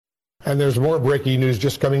And there's more breaking news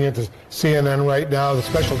just coming into CNN right now. The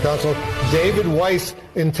special counsel, David Weiss,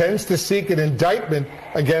 intends to seek an indictment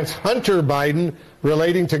against Hunter Biden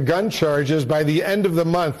relating to gun charges by the end of the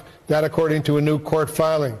month. That according to a new court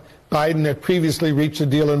filing. Biden had previously reached a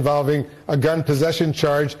deal involving a gun possession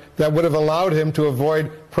charge that would have allowed him to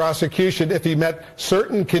avoid prosecution if he met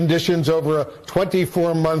certain conditions over a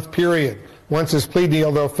 24-month period. Once his plea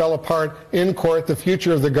deal, though, fell apart in court, the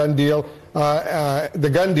future of the gun deal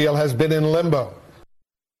has been in limbo.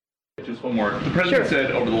 Just one more. The president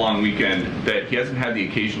said over the long weekend that he hasn't had the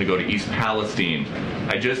occasion to go to East Palestine.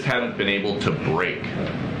 I just haven't been able to break.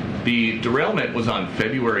 The derailment was on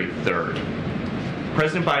February 3rd.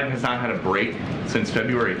 President Biden has not had a break since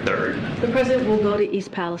February 3rd. The president will go to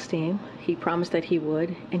East Palestine. He promised that he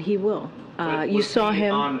would, and he will. You saw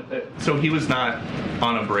him. So he was not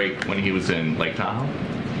on a break when he was in Lake Tahoe?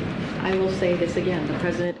 I will say this again. The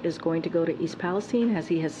president is going to go to East Palestine, as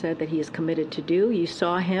he has said that he is committed to do. You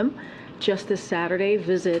saw him just this Saturday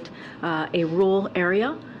visit a rural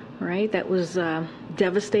area, right, that was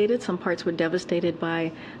devastated. Some parts were devastated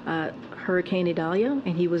by Hurricane Idalia,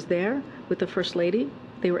 and he was there with the First Lady.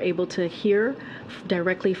 They were able to hear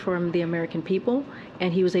directly from the American people,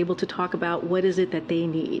 and he was able to talk about what is it that they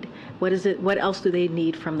need. What else do they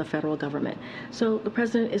need from the federal government? So the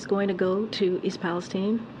president is going to go to East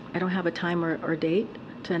Palestine. I don't have a time or date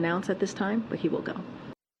to announce at this time, but he will go.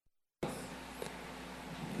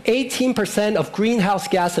 18% of greenhouse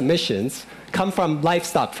gas emissions come from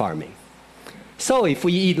livestock farming. So if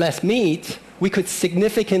we eat less meat, we could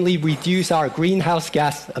significantly reduce our greenhouse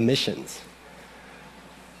gas emissions.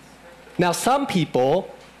 Now, some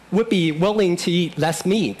people would be willing to eat less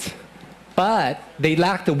meat, but they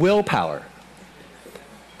lack the willpower.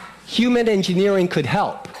 Human engineering could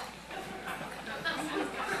help.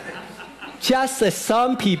 Just as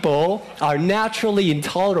some people are naturally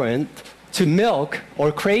intolerant to milk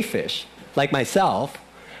or crayfish, like myself,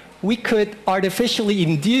 we could artificially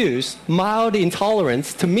induce mild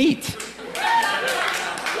intolerance to meat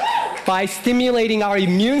by stimulating our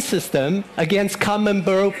immune system against common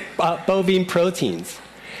bovine proteins.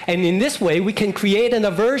 And in this way, we can create an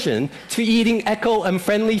aversion to eating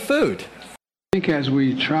eco-unfriendly food. I think as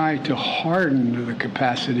we try to harden the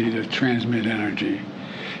capacity to transmit energy,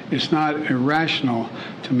 it's not irrational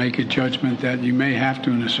to make a judgment that you may have to,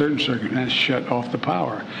 in a certain circumstance, shut off the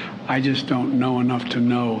power. I just don't know enough to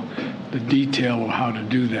know the detail of how to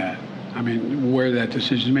do that. I mean, where that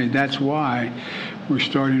decision is made. That's why we're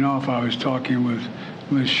starting off. I was talking with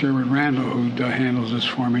Ms. Sherwood Randall, who handles this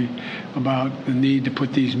for me, about the need to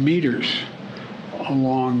put these meters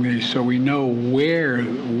along these so we know where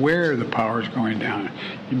the power is going down.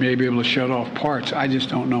 You may be able to shut off parts. I just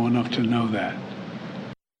don't know enough to know that.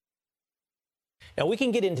 Now, we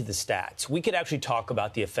can get into the stats. We could actually talk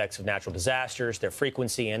about the effects of natural disasters, their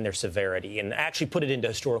frequency and their severity, and actually put it into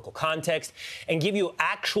historical context and give you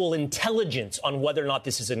actual intelligence on whether or not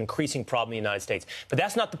this is an increasing problem in the United States. But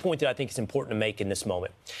that's not the point that I think is important to make in this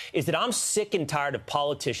moment, is that I'm sick and tired of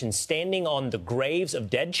politicians standing on the graves of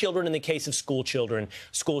dead children in the case of school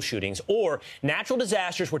shootings, or natural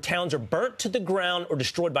disasters where towns are burnt to the ground or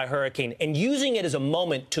destroyed by hurricane, and using it as a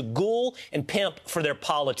moment to ghoul and pimp for their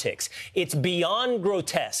politics. It's beyond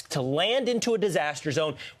grotesque to land into a disaster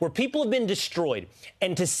zone where people have been destroyed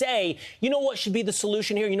and to say, you know what should be the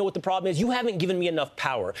solution here? You know what the problem is? You haven't given me enough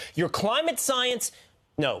power. Your climate science,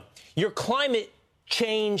 no. Your climate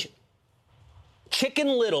change Chicken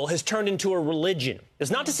Little has turned into a religion.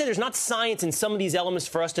 It's not to say there's not science in some of these elements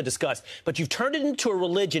for us to discuss, but you've turned it into a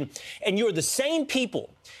religion, and you're the same people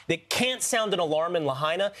that can't sound an alarm in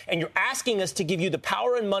Lahaina, and you're asking us to give you the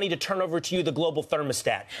power and money to turn over to you the global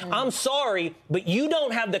thermostat. I'm sorry, but you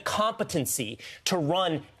don't have the competency to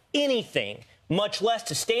run anything, much less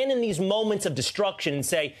to stand in these moments of destruction and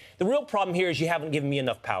say, the real problem here is you haven't given me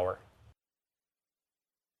enough power.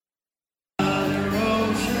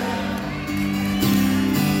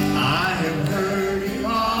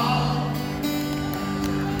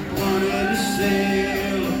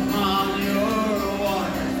 Sail upon your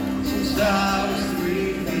water since I was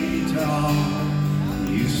 3 feet tall.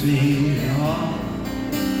 You've seen it all.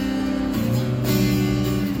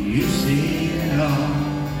 You've seen it all.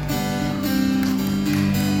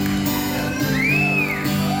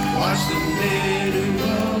 Watch the men who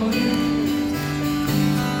row you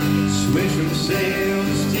switch from sail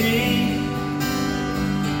to steam.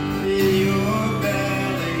 In your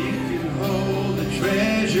belly you can hold the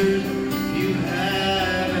treasures you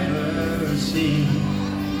have ever seen.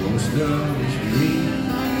 Most of it's green.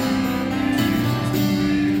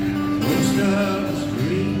 Most of it's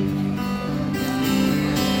green.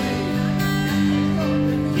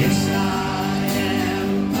 Yes, I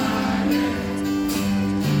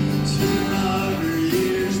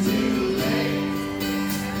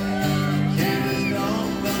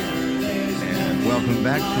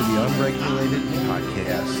Regulated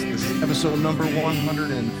Podcast. This is episode number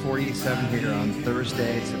 147 here on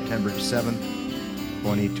Thursday, September 7th,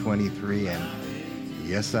 2023. And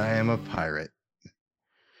yes, I am a pirate.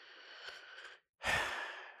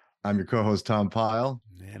 I'm your co-host, Tom Pyle.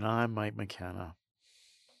 And I'm Mike McKenna.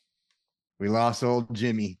 We lost old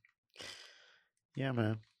Jimmy. Yeah,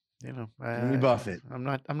 man. You know, Jimmy Buffett. I'm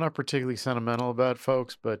not particularly sentimental about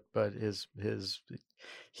folks, but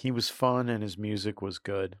he was fun and his music was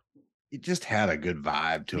good. He just had a good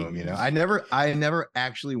vibe to him, you know. I never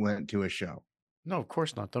actually went to a show. No, of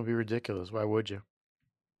course not. Don't be ridiculous. Why would you?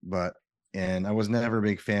 And I was never a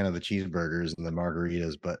big fan of the cheeseburgers and the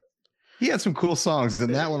margaritas, but he had some cool songs,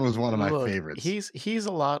 and that one was one of my favorites. He's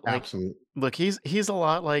a lot like Absolutely. Look, he's a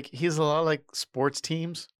lot like sports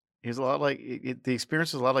teams. He's a lot like the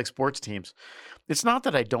experience is a lot like sports teams. It's not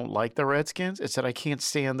that I don't like the Redskins; it's that I can't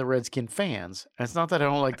stand the Redskin fans. And it's not that I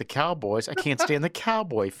don't like the Cowboys; I can't stand the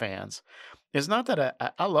Cowboy fans. It's not that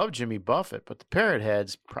I love Jimmy Buffett, but the Parrot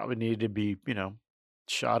Heads probably needed to be, you know,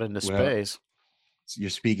 shot into space.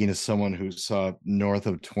 You're speaking as someone who saw north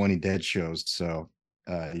of 20 Dead shows, so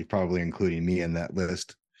you're probably including me in that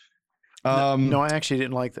list. No, I actually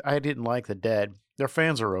didn't like. I didn't like the Dead. Their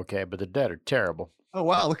fans are okay, but the Dead are terrible. Oh,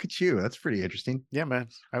 wow. Look at you. That's pretty interesting. Yeah, man.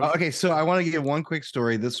 Okay, so I want to give one quick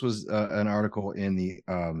story. This was an article in the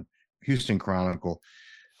Houston Chronicle.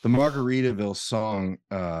 The Margaritaville song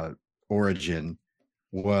origin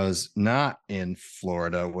was not in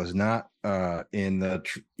Florida, was not in the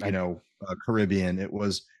Caribbean. It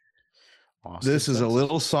was Austin, this is Texas. A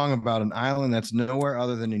little song about an island that's nowhere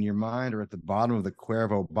other than in your mind or at the bottom of the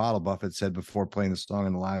Cuervo bottle. Buffett said before playing the song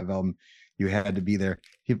on the live album, you had to be there.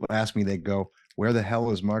 People ask me, they go, where the hell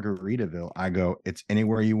is Margaritaville? I go, it's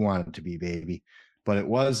anywhere you want it to be, baby. But it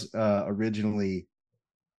was originally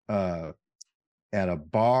at a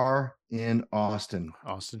bar in Austin,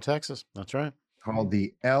 Texas. That's right. Called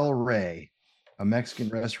the El Rey, a Mexican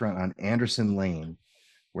restaurant on Anderson Lane,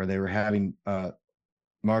 where they were having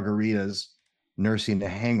margaritas, nursing a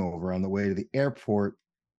hangover on the way to the airport.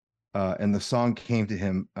 And the song came to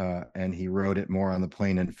him, and he wrote it more on the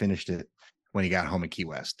plane and finished it when he got home in Key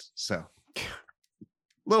West. So,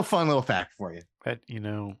 little fact for you. But you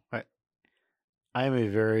know, I'm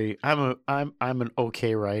an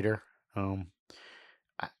okay writer.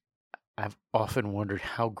 I've often wondered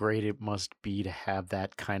how great it must be to have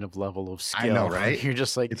that kind of level of skill. I know, right? You're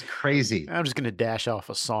just like, it's crazy. I'm just going to dash off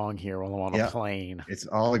a song here while I'm on a plane. It's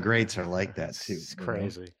all the greats are like that too. It's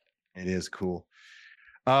crazy. It is cool.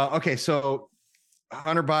 Okay, so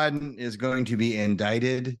Hunter Biden is going to be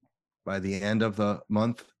indicted by the end of the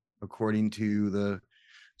month, according to the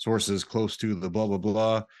sources close to the blah, blah,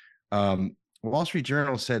 blah. Wall Street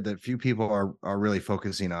Journal said that few people are really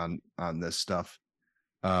focusing on this stuff.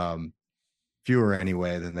 Fewer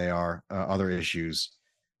anyway than they are other issues.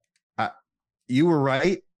 You were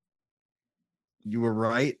right. You were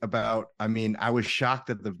right about, I mean, I was shocked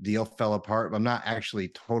that the deal fell apart, but I'm not actually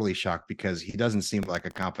totally shocked because he doesn't seem like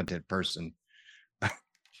a competent person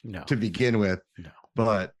to begin with. No.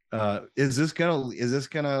 But is this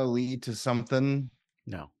gonna lead to something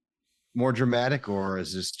more dramatic, or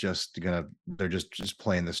is this just they're just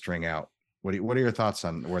playing the string out? What are your thoughts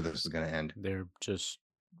on where this is gonna end?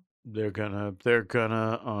 We're gonna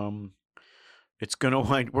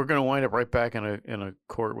wind up right back in a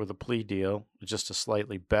court with a plea deal, just a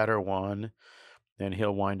slightly better one, and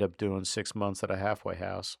he'll wind up doing 6 months at a halfway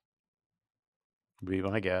house. Would be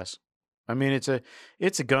my guess. I mean, it's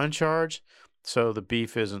a gun charge, so the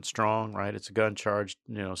beef isn't strong, right? It's a gun charge,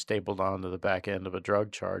 you know, stapled onto the back end of a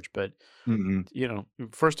drug charge, but you know,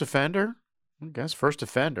 first offender. I guess first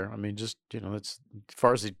offender. I mean, just, you know, that's as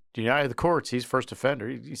far as the eye of the courts, he's first offender.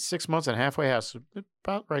 He's 6 months and halfway house,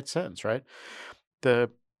 about right sentence, right?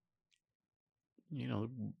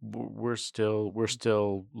 We're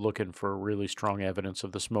still looking for really strong evidence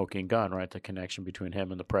of the smoking gun, right? The connection between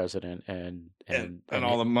him and the president and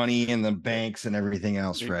all the money in the banks and everything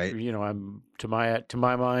else, right? You know, to my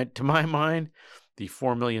mind, the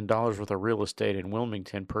 $4 million worth of real estate in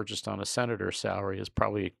Wilmington purchased on a senator's salary is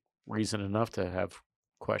probably reason enough to have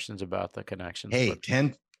questions about the connections. Hey,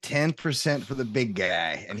 10% for the big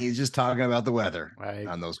guy, and he's just talking about the weather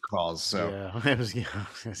on those calls. So yeah, it was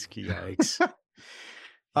yikes.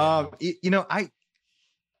 You know, I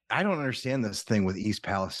don't understand this thing with East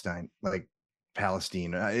Palestine, like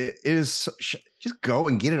Palestine. It is just go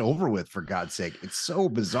and get it over with, for God's sake. It's so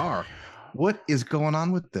bizarre. What is going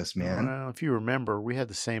on with this, man? Well, if you remember, he had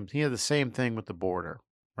the same thing with the border.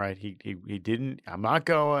 Right. He didn't. I'm not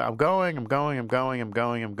going. I'm going.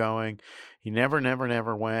 He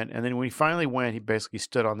never went. And then when he finally went, he basically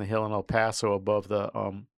stood on the hill in El Paso above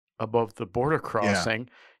the above the border crossing.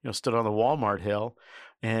 Stood on the Walmart hill,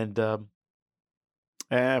 and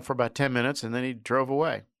for about 10 minutes, and then he drove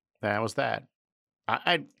away. That was that.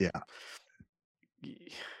 I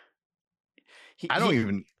He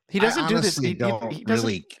doesn't do this. He doesn't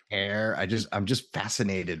really care. I'm just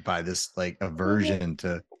fascinated by this like aversion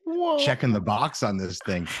to checking the box on this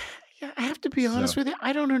thing. Yeah, I have to be honest with you.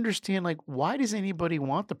 I don't understand. Like, why does anybody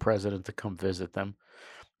want the president to come visit them?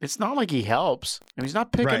 It's not like he helps, and he's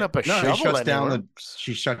not picking up a shovel.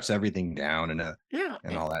 She shuts everything down, and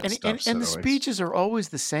all that stuff. And the speeches are always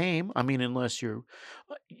the same. I mean, the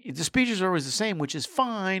speeches are always the same, which is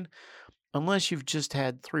fine, unless you've just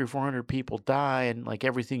had 300 or 400 people die and like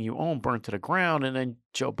everything you own burnt to the ground, and then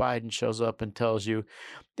Joe Biden shows up and tells you,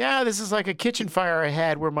 "Yeah, this is like a kitchen fire I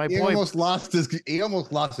had where my boy almost lost his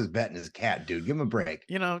bet in his cat, dude. Give him a break."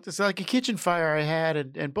 It's like a kitchen fire I had,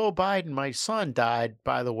 and Beau Biden, my son, died,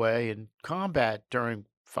 by the way, in combat during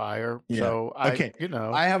fire. Yeah. So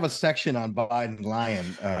I have a section on Biden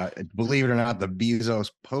lying. Believe it or not, the Bezos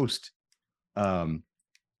Post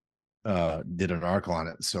did an article on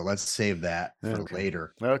it, so let's save that for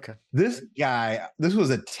later. Okay. This was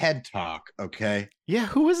a TED talk. Okay. Yeah,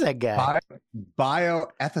 who is that guy?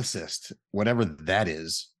 Bioethicist, whatever that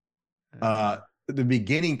is. The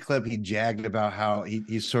beginning clip, he jagged about how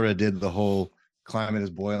he sort of did the whole climate is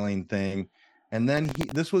boiling thing, and then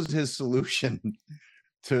this was his solution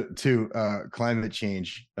to climate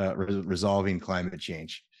change, resolving climate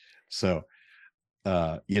change. So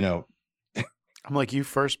I'm like, you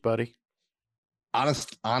first, buddy.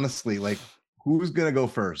 Honestly, like, who's gonna go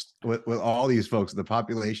first with all these folks, the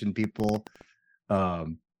population, people?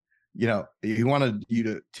 He wanted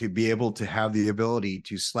you to be able to have the ability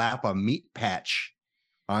to slap a meat patch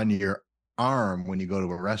on your arm when you go to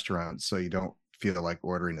a restaurant, so you don't feel like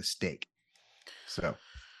ordering a steak. So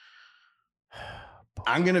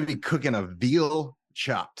I'm gonna be cooking a veal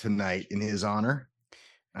chop tonight in his honor.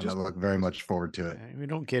 And I look very much forward to it. We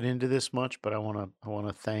don't get into this much, but I want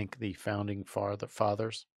to thank the founding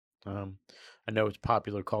fathers. I know it's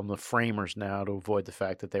popular to call them the framers now to avoid the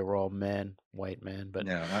fact that they were all men, white men. But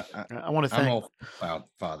I want to thank I'm all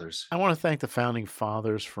fathers. I want to thank the founding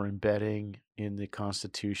fathers for embedding in the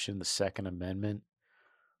Constitution the Second Amendment.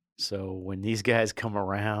 So when these guys come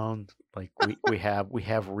around, like we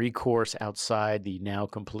have recourse outside the now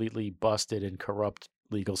completely busted and corrupt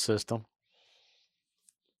legal system.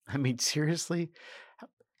 I mean, seriously, how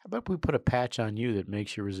about we put a patch on you that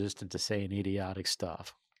makes you resistant to saying idiotic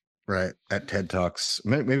stuff? Right. At TED Talks.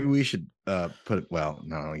 Maybe we should put it. Well,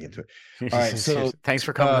 no, I'll get to it. All right. So thanks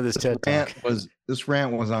for coming to this TED Talk. This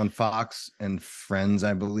rant was on Fox and Friends.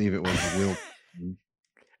 I believe it was Will.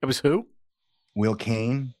 It was who? Will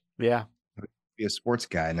Cain. Yeah. Be a sports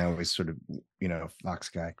guy. Now he's sort of, Fox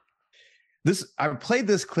guy. I played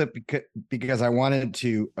this clip because I wanted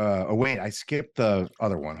to. Wait, I skipped the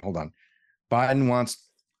other one. Hold on. Biden wants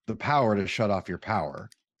the power to shut off your power.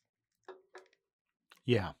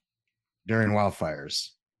 Yeah. During wildfires.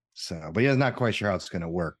 So, but he's not quite sure how it's going to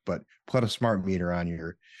work. But put a smart meter on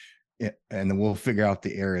and then we'll figure out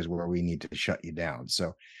the areas where we need to shut you down.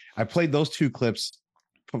 So, I played those two clips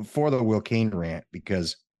before the Will Cain rant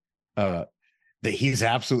because that he's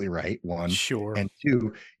absolutely right, one. Sure. And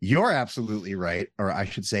two, you're absolutely right. Or I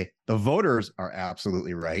should say, the voters are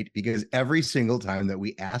absolutely right, because every single time that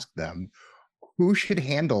we ask them who should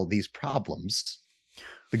handle these problems,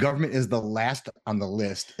 the government is the last on the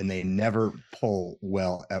list, and they never poll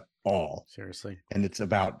well at all. Seriously. And it's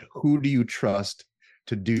about who do you trust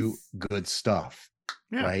to do good stuff,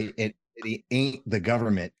 right? It ain't the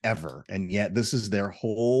government ever. And yet this is their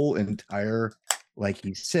whole entire, like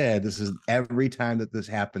he said, this is every time that this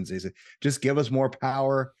happens, they say, just give us more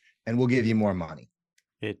power and we'll give you more money.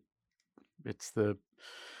 It's the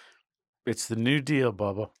New Deal,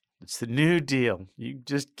 Bubba. It's the New Deal. You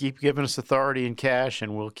just keep giving us authority and cash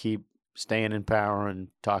and we'll keep staying in power and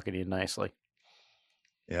talking to you nicely.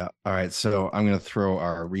 Yeah. All right. So I'm going to throw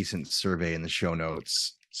our recent survey in the show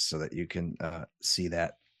notes so that you can see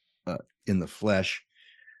that in the flesh.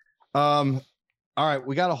 All right,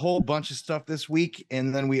 we got a whole bunch of stuff this week,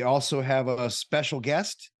 and then we also have a special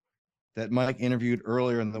guest that Mike interviewed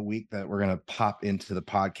earlier in the week that we're going to pop into the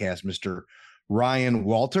podcast, Mr. Ryan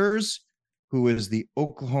Walters, who is the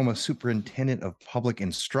Oklahoma Superintendent of Public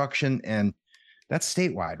Instruction, and that's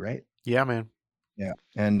statewide, right? Yeah, man. Yeah,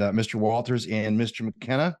 and Mr. Walters and Mr.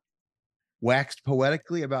 McKenna waxed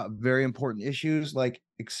poetically about very important issues like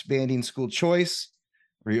expanding school choice,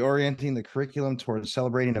 reorienting the curriculum towards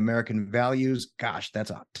celebrating American values. Gosh,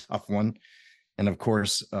 that's a tough one. And of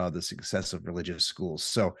course, the success of religious schools.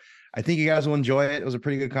 So I think you guys will enjoy it. It was a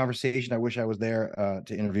pretty good conversation. I wish I was there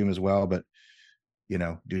to interview him as well, but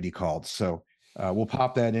duty called. So we'll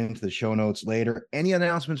pop that into the show notes later. Any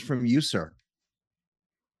announcements from you, sir?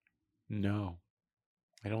 No,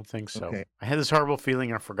 I don't think so. Okay. I had this horrible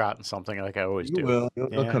feeling I've forgotten something like I always do. Will.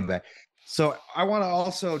 It'll come back. So I want to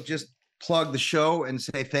also just plug the show and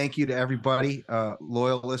say thank you to everybody,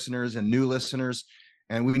 loyal listeners and new listeners.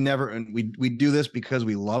 And we do this because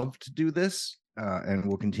we love to do this, and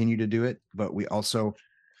we'll continue to do it. But we also,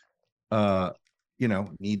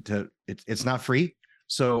 need to. It's not free.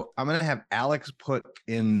 So I'm going to have Alex put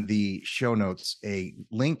in the show notes a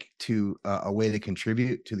link to a way to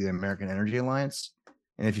contribute to the American Energy Alliance.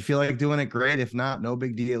 And if you feel like doing it, great. If not, no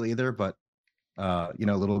big deal either. But,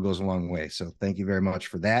 little goes a long way. So thank you very much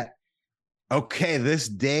for that. Okay, this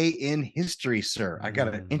day in history, sir. I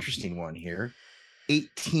got an interesting one here.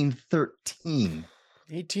 1813.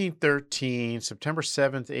 1813, September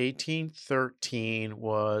 7th, 1813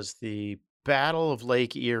 was the Battle of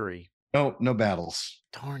Lake Erie. No battles.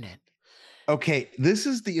 Darn it. Okay, this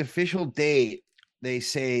is the official date. They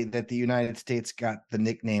say that the United States got the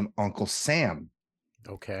nickname Uncle Sam.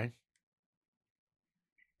 Okay.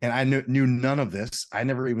 And I knew none of this. I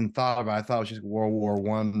never even thought about it. I thought it was just World War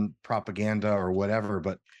I propaganda or whatever.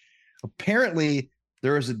 But apparently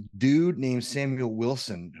there is a dude named Samuel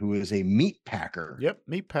Wilson who is a meat packer. Yep,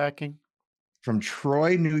 meat packing. From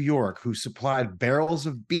Troy, New York, who supplied barrels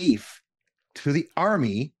of beef to the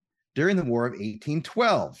Army during the War of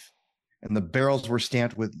 1812. And the barrels were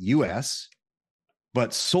stamped with U.S.,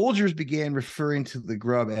 but soldiers began referring to the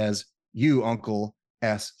grub as Uncle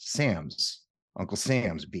Sam's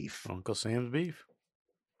beef. Uncle Sam's beef.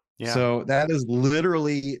 Yeah. So that is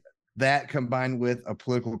literally that combined with a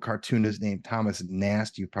political cartoonist named Thomas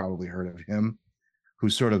Nast. You've probably heard of him, who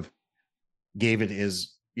sort of gave it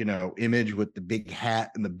his, image with the big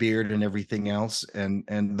hat and the beard and everything else. And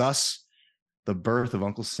thus the birth of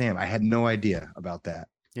Uncle Sam. I had no idea about that.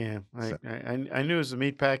 Yeah. I knew he was a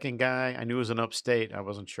meatpacking guy. I knew he was in upstate. I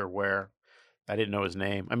wasn't sure where. I didn't know his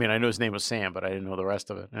name. I mean, I knew his name was Sam, but I didn't know the rest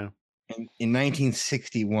of it. Yeah. In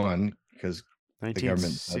 1961, because the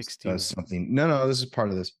government does something. No, this is part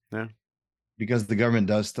of this. Yeah. Because the government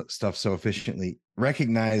does stuff so efficiently,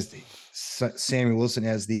 recognized Samuel Wilson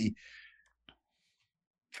as the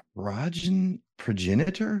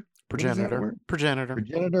progenitor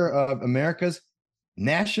of America's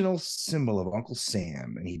national symbol of Uncle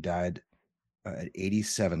Sam. And he died at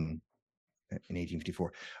 87 in 1854.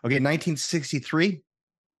 Okay, 1963.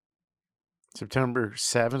 September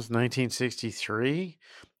 7th, 1963.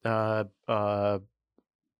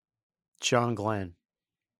 John Glenn.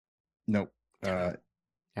 Nope. A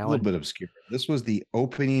little bit obscure. This was the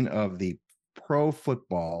opening of the Pro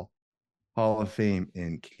Football Hall of Fame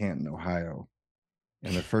in Canton, Ohio.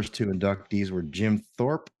 And the first two inductees were Jim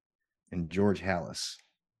Thorpe and George Halas.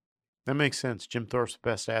 That makes sense. Jim Thorpe's the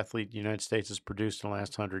best athlete the United States has produced in the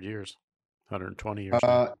last 100 years, 120 years.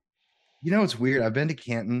 It's weird. I've been to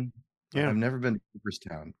Canton. Yeah. I've never been to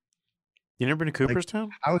Cooperstown. You never been to Cooperstown?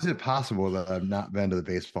 How is it possible that I've not been to the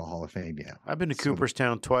Baseball Hall of Fame yet? I've been to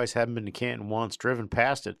Cooperstown twice, haven't been to Canton once, driven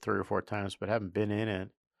past it 3 or 4 times, but haven't been in it.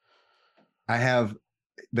 I have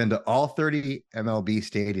been to all 30 MLB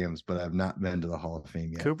stadiums, but I've not been to the Hall of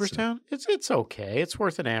Fame yet. Cooperstown? So. It's okay. It's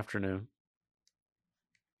worth an afternoon.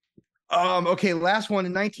 Okay, last one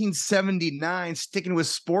in 1979, sticking with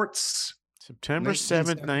sports. September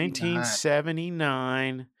 7th,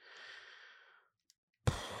 1979.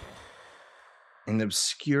 An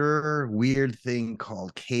obscure, weird thing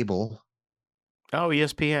called cable. Oh,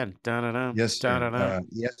 ESPN. Da-da-da. Yes,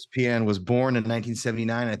 ESPN was born in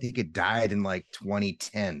 1979. I think it died in like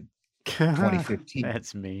 2010, 2015.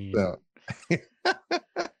 That's mean. So.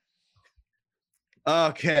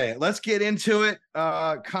 Okay, let's get into it.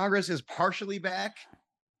 Congress is partially back.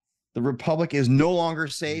 The Republic is no longer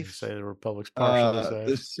safe. Say the Republic's partially safe.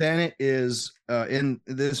 The Senate is in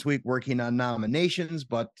this week working on nominations,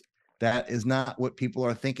 but that is not what people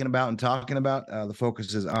are thinking about and talking about. The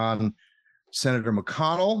focus is on Senator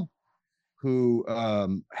McConnell, who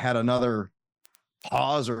had another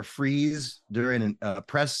pause or freeze during a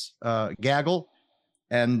press gaggle.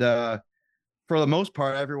 And for the most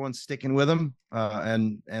part, everyone's sticking with him.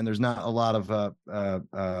 And there's not a lot of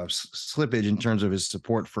slippage in terms of his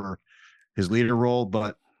support for his leader role.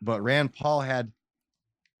 But Rand Paul had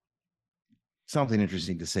something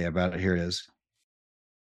interesting to say about it. Here it is.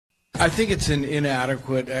 I think it's an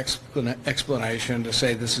inadequate explanation to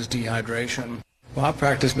say this is dehydration. Well, I've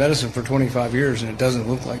practiced medicine for 25 years, and it doesn't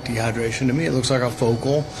look like dehydration to me. It looks like a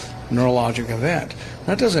focal neurologic event.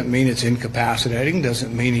 That doesn't mean it's incapacitating,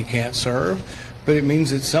 doesn't mean he can't serve, but it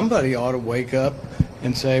means that somebody ought to wake up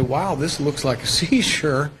and say, wow, this looks like a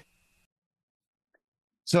seizure.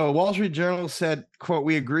 So Wall Street Journal said, quote,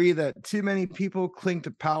 "We agree that too many people cling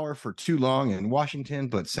to power for too long in Washington,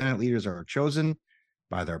 but Senate leaders are chosen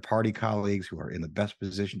by their party colleagues who are in the best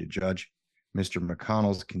position to judge Mr.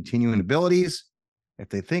 McConnell's continuing abilities. If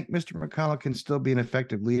they think Mr. McConnell can still be an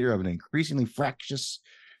effective leader of an increasingly fractious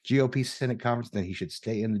GOP Senate conference, then he should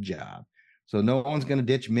stay in the job." So no one's going to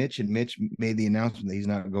ditch Mitch, and Mitch made the announcement that he's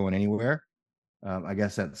not going anywhere. I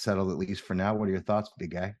guess that's settled, at least for now. What are your thoughts,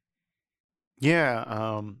 big guy?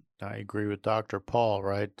 Yeah, I agree with Dr. Paul,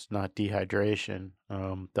 right? It's not dehydration.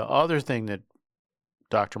 The other thing that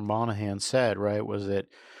Dr. Monahan said, right, was that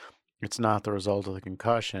it's not the result of the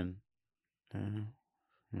concussion. The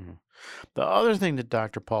other thing that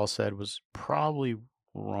Dr. Paul said was probably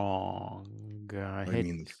wrong.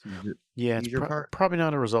 Probably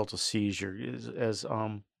not a result of seizure.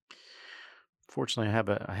 Fortunately,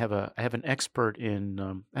 I have an expert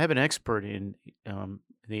in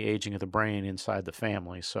the aging of the brain inside the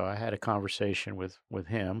family. So I had a conversation with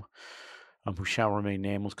him, who shall remain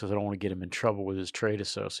nameless because I don't want to get him in trouble with his trade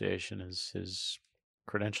association, his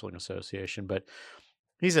credentialing association. But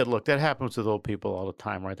he said, look, that happens with old people all the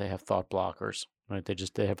time, right? They have thought blockers, right? They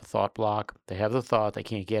have a thought block. They have the thought, they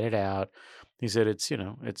can't get it out. He said it's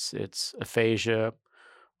aphasia,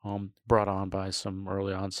 brought on by some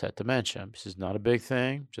early onset dementia. This is not a big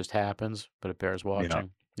thing, just happens, but it bears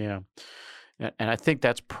watching. Yeah. And I think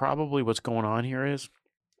that's probably what's going on here is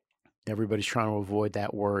everybody's trying to avoid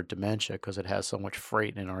that word dementia because it has so much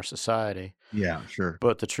freight in our society. Yeah, sure.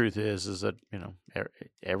 But the truth is that,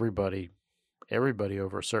 everybody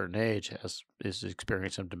over a certain age is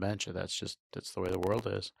experiencing dementia. That's the way the world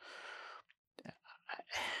is.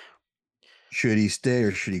 Should he stay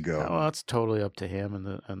or should he go? Well, it's totally up to him and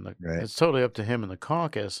the right. It's totally up to him and the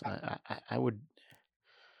caucus. I would.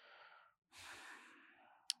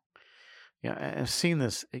 Yeah, I've seen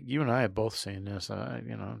this. You and I have both seen this. I've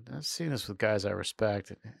seen this with guys I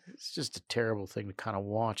respect. It's just a terrible thing to kind of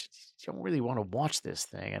watch. You don't really want to watch this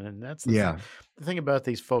thing, and that's the thing about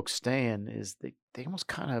these folks staying is they almost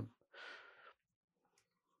kind of,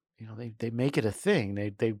 they make it a thing.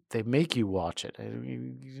 They make you watch it. I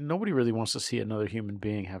mean, nobody really wants to see another human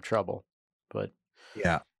being have trouble, but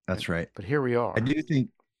yeah, that's right. But here we are. I do think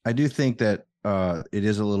that it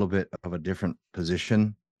is a little bit of a different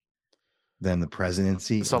position than the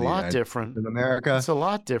presidency. It's a lot different in America. It's a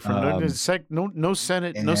lot different. No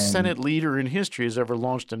Senate leader in history has ever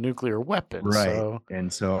launched a nuclear weapon. Right.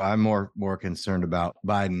 So I'm more concerned about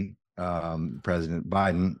Biden, President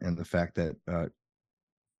Biden, and the fact that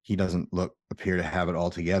he doesn't appear to have it all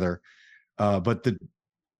together. But the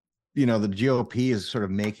GOP is sort of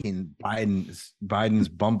making Biden's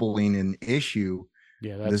bumbling an issue.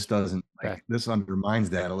 Yeah, this undermines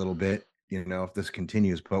that a little bit. If this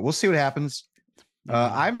continues, but we'll see what happens.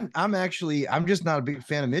 I'm just not a big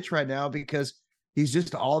fan of Mitch right now because he's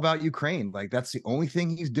just all about Ukraine. Like that's the only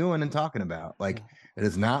thing he's doing and talking about. Like it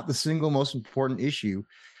is not the single most important issue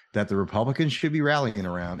that the Republicans should be rallying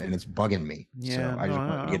around, and it's bugging me. Yeah, so I just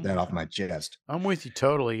want to get that off my chest. I'm with you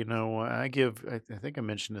totally. I think I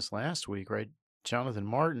mentioned this last week, right? Jonathan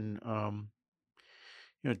Martin.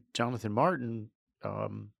 Jonathan Martin.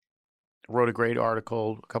 Wrote a great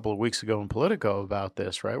article a couple of weeks ago in Politico about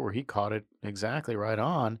this, right, where he caught it exactly right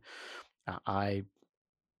on. I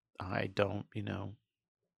don't know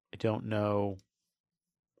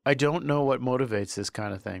what motivates this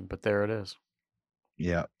kind of thing, but there it is.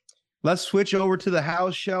 Yeah. Let's switch over to the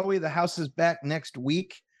House, shall we? The House is back next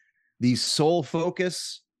week. The sole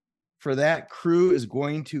focus for that crew is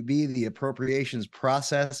going to be the appropriations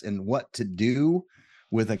process and what to do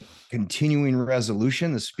with a continuing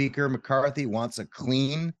resolution. The Speaker, McCarthy, wants a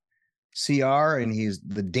clean CR, and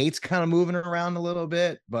the date's kind of moving around a little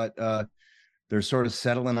bit, but they're sort of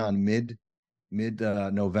settling on mid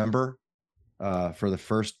November for the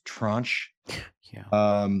first tranche.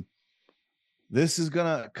 Yeah. This is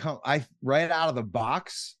gonna come right out of the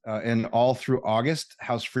box, and all through August.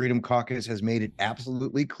 House Freedom Caucus has made it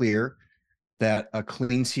absolutely clear that a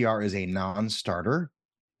clean CR is a non-starter,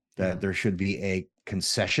 that there should be a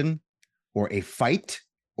concession or a fight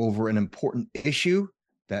over an important issue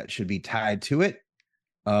that should be tied to it.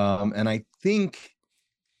 And I think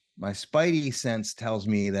my spidey sense tells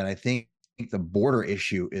me that I think the border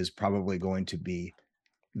issue is probably going to be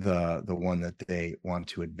the one that they want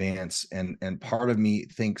to advance. And part of me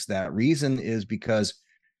thinks that reason is because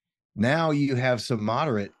now you have some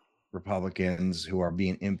moderate Republicans who are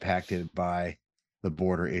being impacted by the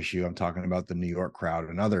border issue. I'm talking about the New York crowd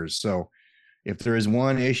and others. So if there is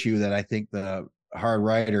one issue that I think the hard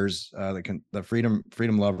riders, the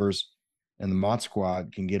freedom lovers and the Mod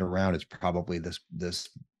Squad can get around, it's probably this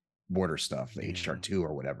border stuff, the HR2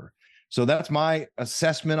 or whatever. So that's my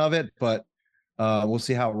assessment of it, but we'll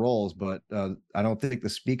see how it rolls. But I don't think the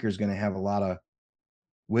speaker is going to have a lot of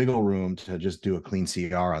wiggle room to just do a clean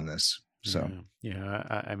CR on this. So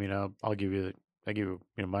I mean, I'll give you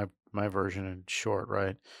my version in short,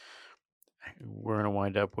 right?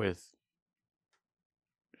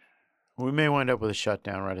 We may wind up with a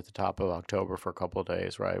shutdown right at the top of October for a couple of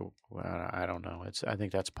days, right? I don't know. I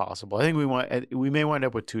think that's possible. I think we may wind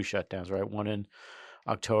up with 2 shutdowns, right? One in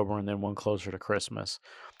October and then one closer to Christmas.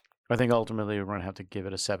 I think ultimately we're going to have to give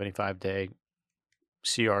it a 75-day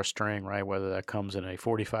CR string, right? Whether that comes in a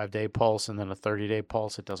 45-day pulse and then a 30-day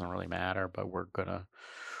pulse, it doesn't really matter. But we're gonna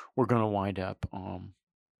wind up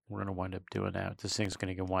doing that. This thing's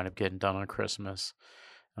gonna wind up getting done on Christmas.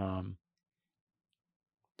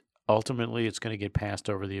 Ultimately, it's going to get passed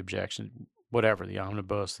over the objection, whatever, the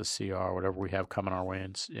omnibus, the CR, whatever we have coming our way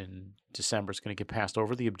in December, it's going to get passed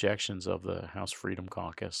over the objections of the House Freedom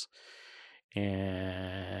Caucus.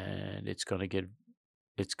 And it's going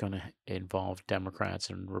to involve Democrats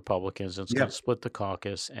and Republicans. And it's going to split the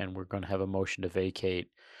caucus, and we're going to have a motion to vacate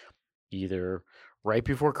either right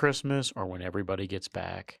before Christmas or when everybody gets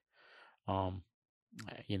back. I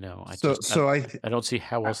don't see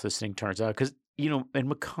how else this thing turns out, because and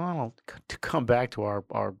McConnell, to come back to our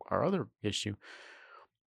other issue,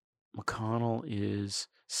 McConnell is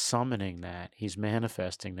summoning that. He's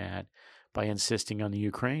manifesting that by insisting on the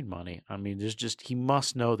Ukraine money. I mean, he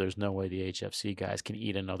must know there's no way the HFC guys can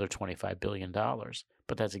eat another $25 billion,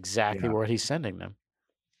 but that's exactly where he's sending them.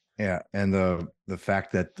 Yeah, and the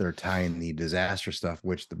fact that they're tying the disaster stuff,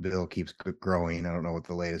 which the bill keeps growing, I don't know what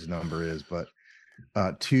the latest number is, but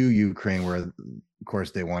to Ukraine, where of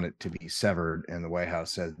course they want it to be severed, and the White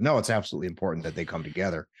House says no, it's absolutely important that they come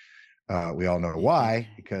together. We all know why,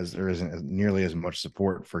 because there isn't nearly as much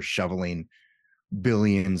support for shoveling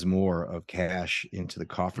billions more of cash into the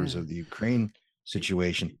coffers of the Ukraine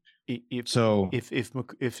situation.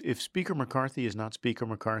 If Speaker McCarthy is not Speaker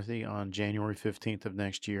McCarthy on January 15th of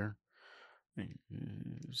next year,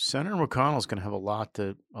 Senator McConnell is going to have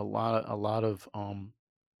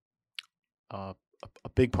a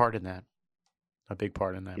big part in that. A big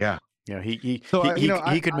part in that. Yeah. He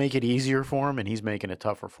could make it easier for him, and he's making it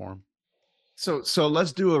tougher for him. So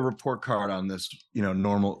let's do a report card on this,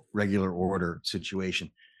 normal, regular order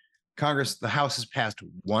situation. Congress, the House has passed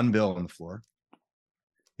one bill on the floor.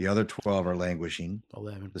 The other 12 are languishing.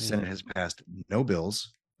 11. The Senate has passed no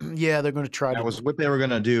bills. Yeah, they're going to try. That was what they were going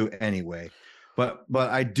to do anyway. But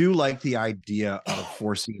I do like the idea of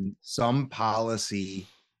forcing some policy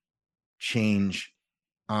change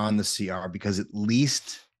on the CR, because at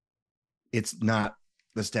least it's not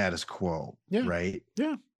the status quo, right?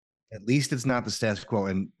 Yeah. At least it's not the status quo.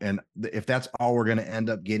 And if that's all we're going to end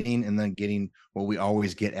up getting, and then getting what we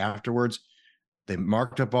always get afterwards, they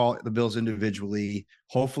marked up all the bills individually.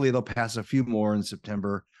 Hopefully they'll pass a few more in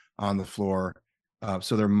September on the floor.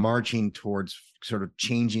 So they're marching towards sort of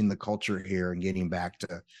changing the culture here and getting back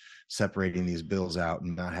to separating these bills out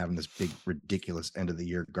and not having this big, ridiculous end of the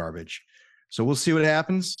year garbage. So we'll see what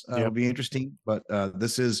happens. It'll be interesting, but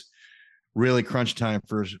this is really crunch time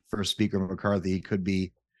for Speaker McCarthy. He could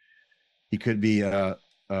be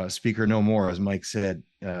Speaker no more, as Mike said,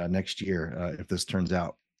 next year, if this turns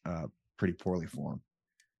out pretty poorly for him.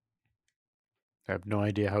 I have no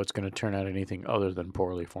idea how it's going to turn out anything other than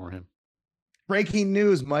poorly for him. Breaking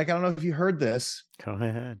news, Mike. I don't know if you heard this. Go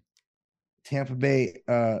ahead. Tampa Bay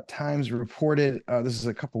Times reported, this is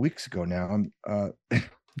a couple weeks ago now.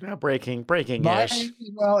 Breaking.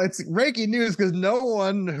 Well, it's breaking news because no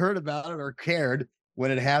one heard about it or cared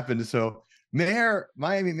when it happened. So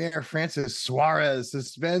Miami Mayor Francis Suarez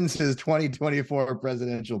suspends his 2024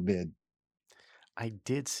 presidential bid. I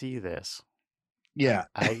did see this. Yeah.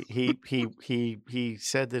 He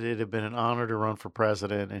said that it had been an honor to run for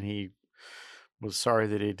president, and he was sorry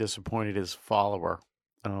that he disappointed his follower.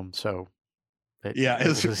 It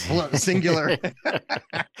was singular.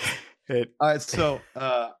 All right, so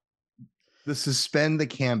the suspend the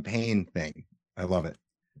campaign thing, I love it.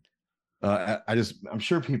 I'm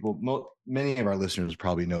sure many of our listeners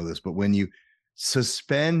probably know this, but when you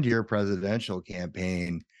suspend your presidential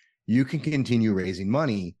campaign, you can continue raising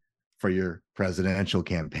money for your presidential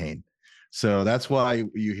campaign. So that's why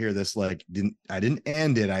you hear this, like, I didn't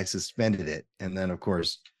end it, I suspended it. And then, of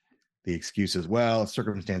course, the excuse is, well,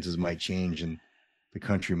 circumstances might change and the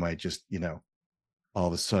country might just, all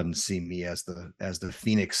of a sudden see me as the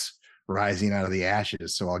phoenix rising out of the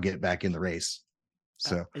ashes. So I'll get back in the race.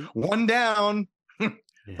 So one down.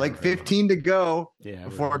 like 15 to go Yeah,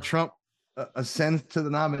 before really. Trump ascends to the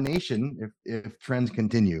nomination if trends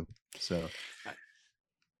continue. So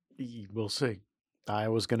We'll see.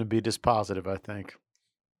 Iowa's going to be dispositive, I think.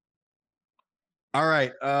 all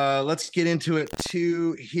right, let's get into it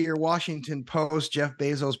too here. Washington Post, Jeff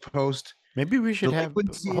Bezos post. Maybe we should have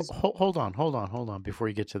Delinquencies- hold on before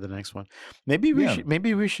you get to the next one. Maybe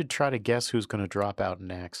we should try to guess who's going to drop out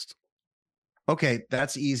next. Okay,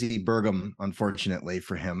 that's easy, Burgum, unfortunately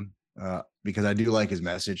for him, because I do like his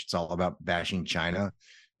message. It's all about bashing China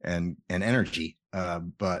and energy,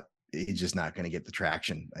 but he's just not going to get the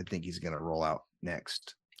traction. I think he's going to roll out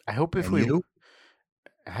next. I hope if And we you?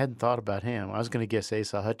 I hadn't thought about him. I was going to guess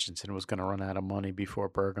Asa Hutchinson was going to run out of money before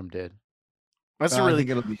Burgum did. That's I really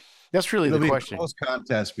think it'll be the question. a close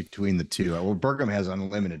contest between the two. Well, Burgum has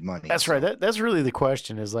unlimited money. That's right. That's really the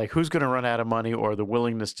question is like who's going to run out of money or the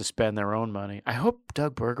willingness to spend their own money. I hope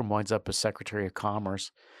Doug Burgum winds up as Secretary of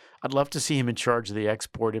Commerce. I'd love to see him in charge of the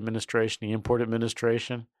export administration, the import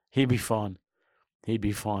administration. He'd be fun. He'd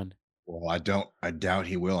be fun. Well, I doubt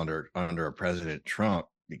he will under a President Trump,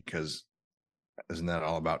 because isn't that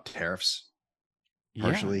all about tariffs?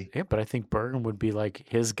 Partially. Yeah, but I think Burgum would be like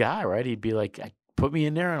his guy, right? He'd be like, put me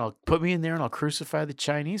in there and I'll crucify the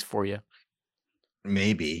Chinese for you.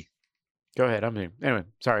 Maybe. Go ahead. Anyway,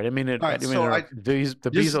 sorry. I didn't mean it. All right, The Just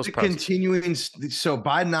Bezos the post. continuing. So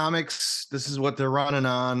Bidenomics, this is what they're running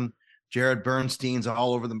on. Jared Bernstein's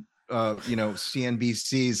all over the,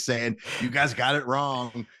 CNBC saying, you guys got it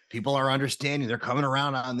wrong. People are understanding. They're coming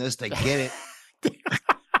around on this. They get it.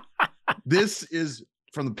 This is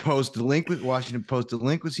from the Post. Washington Post.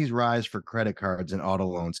 Delinquencies rise for credit cards and auto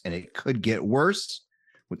loans, and it could get worse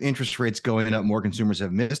with interest rates going up. More consumers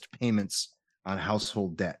have missed payments on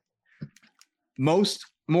household debt.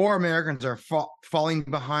 More Americans are falling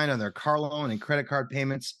behind on their car loan and credit card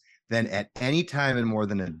payments than at any time in more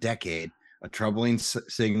than a decade, a troubling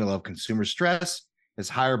signal of consumer stress as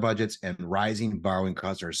higher budgets and rising borrowing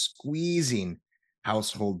costs are squeezing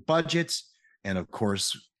household budgets. And of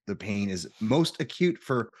course, the pain is most acute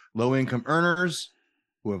for low-income earners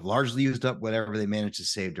who have largely used up whatever they managed to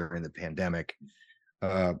save during the pandemic.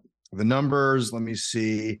 The numbers, let me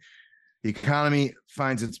see. The economy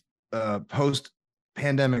finds its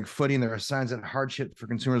post-pandemic footing. There are signs that hardship for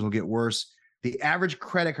consumers will get worse. The average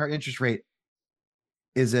credit card interest rate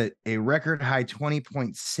is at a record high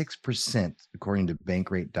 20.6%, according to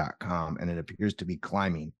Bankrate.com, and it appears to be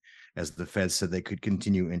climbing as the Fed said they could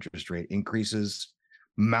continue interest rate increases.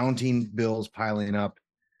 Mounting bills piling up.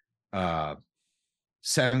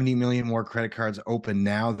 70 million more credit cards open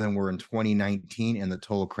now than were in 2019, and the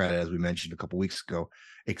total credit, as we mentioned a couple weeks ago,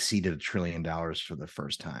 exceeded $1 trillion for the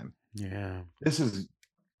first time. Yeah, this isn't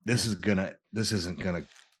gonna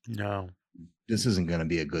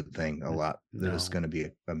be a good thing. There's gonna be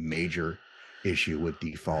a major issue with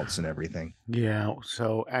defaults and everything. Yeah.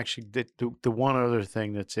 So actually, the one other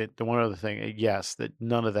thing yes, that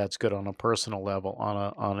none of that's good on a personal level,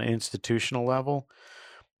 on an institutional level.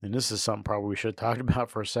 And this is something probably we should have talked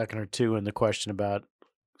about for a second or two in the question about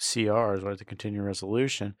CRs, or the continuing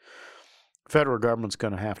resolution. Federal government's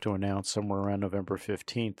going to have to announce somewhere around November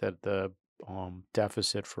 15th that the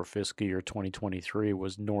deficit for fiscal year 2023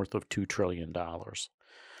 was north of $2 trillion.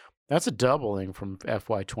 That's a doubling from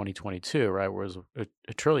FY 2022, right? Where it was $1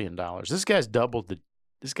 trillion. This guy's doubled the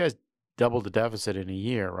deficit in a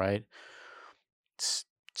year, right? It's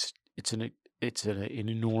an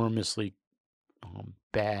enormously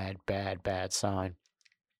bad sign.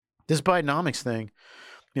 This Bidenomics thing,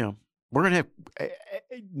 we're gonna have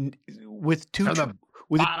with two bottom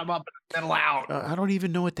up and middle out. I don't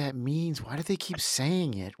even know what that means. Why do they keep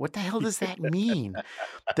saying it? What the hell does that mean?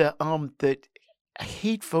 The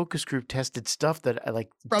hate focus group tested stuff that I like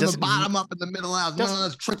from the bottom up and the middle out. No,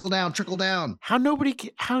 it's trickle down. How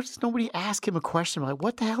does nobody ask him a question like,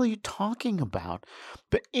 what the hell are you talking about?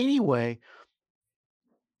 But anyway,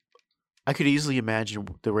 I could easily imagine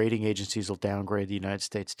the rating agencies will downgrade the United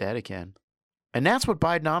States debt again. And that's what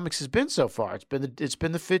Bidenomics has been so far. It's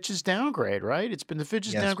been the Fitch's downgrade, right? It's been the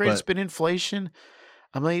Fitch's downgrade. It's been inflation.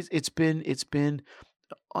 I mean, it's been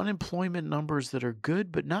unemployment numbers that are good,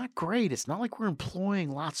 but not great. It's not like we're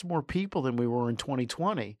employing lots more people than we were in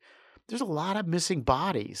 2020. There's a lot of missing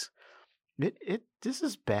bodies. This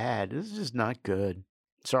is bad. This is just not good.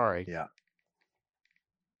 Sorry. Yeah.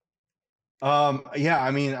 Yeah.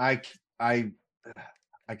 I mean, I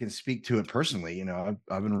can speak to it personally.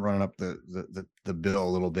 I've been running up the bill a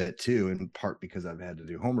little bit too, in part because I've had to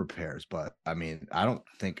do home repairs. But I mean, I don't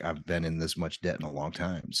think I've been in this much debt in a long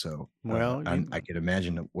time. So, I can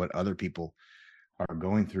imagine what other people are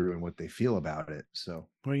going through and what they feel about it. So,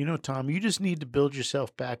 well, Tom, you just need to build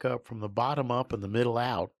yourself back up from the bottom up and the middle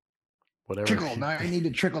out. Whatever. Trickle. Now I need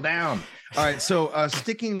to trickle down. All right. So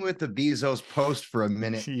sticking with the Bezos post for a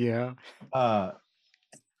minute. Yeah.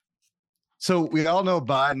 So we all know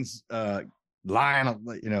Biden's lying,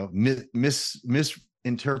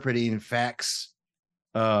 misinterpreting facts.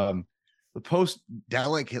 The Post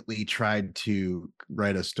delicately tried to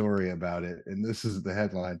write a story about it, and this is the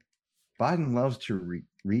headline: Biden loves to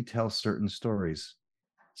retell certain stories.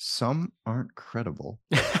 Some aren't credible.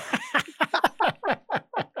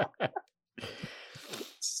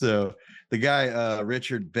 So the guy,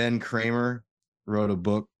 Richard Ben Kramer, wrote a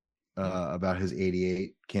book about his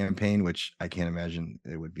 88 campaign, which I can't imagine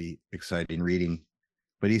it would be exciting reading.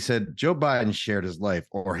 But he said Joe Biden shared his life,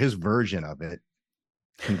 or his version of it,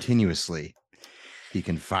 continuously. He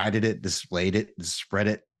confided it, displayed it, spread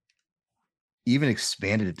it, even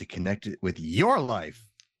expanded it to connect it with your life.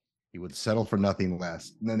 He would settle for nothing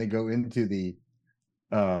less. And then they go into the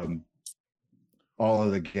all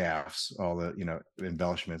of the gaffes, all the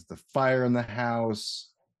embellishments, the fire in the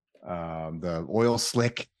house, the oil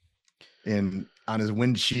slick on his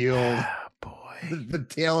windshield, the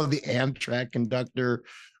tail of the Amtrak conductor,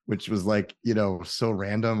 which was like, so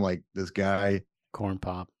random, like this guy Corn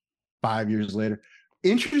Pop 5 years later.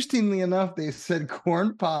 Interestingly enough, they said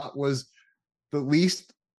Corn Pop was the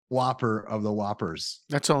least Whopper of the Whoppers.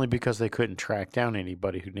 That's only because they couldn't track down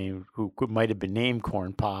anybody who might have been named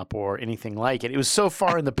Corn Pop or anything like it. It was so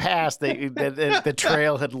far in the past the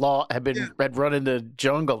trail had run into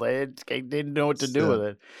jungle. They didn't know what to do with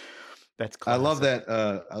it. That's classic. I love that.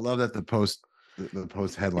 I love that the post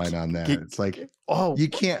headline on that. It's like, you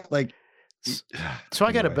can't like. So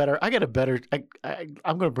I got a better. I'm going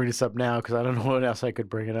to bring this up now because I don't know what else I could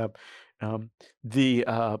bring it up. I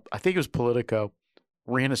think it was Politico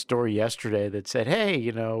ran a story yesterday that said, hey,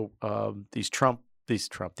 these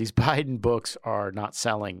Biden books are not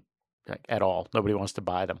selling at all. Nobody wants to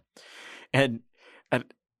buy them. And I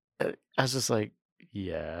was just like,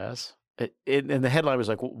 yes. And the headline was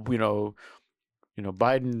like,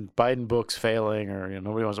 Biden books failing, or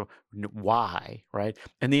nobody wants to. Why, right?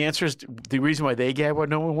 And the answer is, the reason why they get why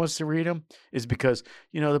no one wants to read them is because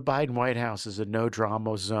the Biden White House is a no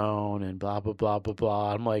drama zone and blah blah blah blah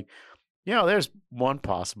blah. I'm like, there's one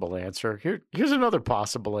possible answer. Here's another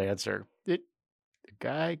possible answer. The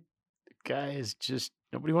guy is just,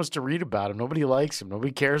 nobody wants to read about him. Nobody likes him.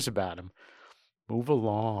 Nobody cares about him. Move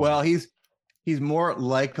along. Well, he's more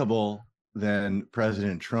likable than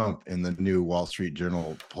President Trump in the new Wall Street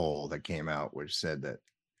Journal poll that came out, which said that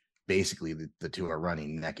basically the two are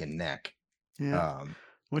running neck and neck. Yeah.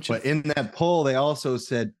 But in that poll, they also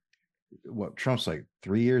said, what, Trump's like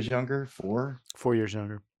 3 years younger, 4 years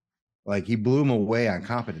younger. Like, he blew him away on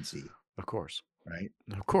competency. Of course. Right?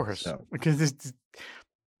 Of course. So, because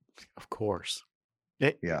of course.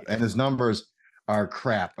 Yeah. And his numbers are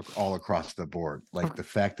crap all across the board. Like the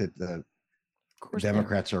fact that the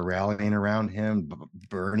Democrats are rallying around him.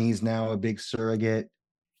 Bernie's now a big surrogate.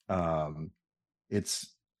 It's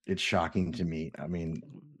shocking to me. I mean,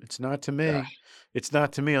 it's not to me. It's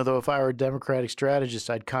not to me. Although if I were a Democratic strategist,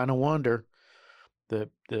 I'd kind of wonder the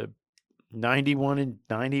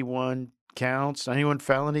 91 counts, 91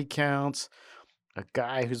 felony counts, a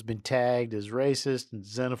guy who's been tagged as racist and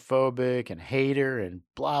xenophobic and hater and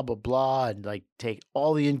blah, blah, blah, and like take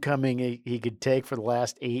all the incoming he could take for the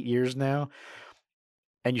last 8 years now.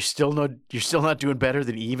 And you're still not doing better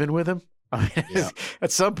than even with him. I mean, yeah.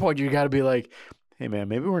 At some point you got to be like, hey man,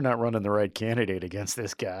 maybe we're not running the right candidate against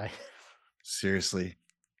this guy. Seriously.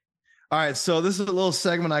 All right. So this is a little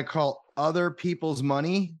segment I call Other People's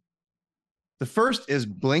Money. The first is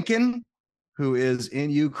Blinken, who is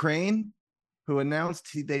in Ukraine, who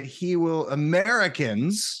announced that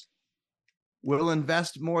Americans will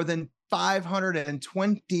invest more than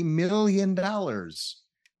 $520 million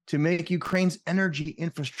to make Ukraine's energy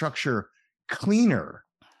infrastructure cleaner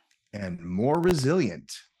and more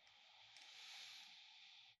resilient.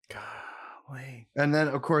 Golly. And then,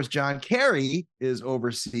 of course, John Kerry is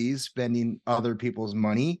overseas spending other people's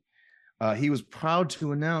money. He was proud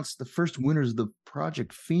to announce the first winners of the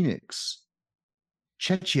Project Phoenix.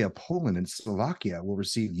 Czechia, Poland, and Slovakia will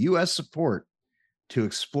receive U.S. support to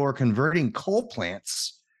explore converting coal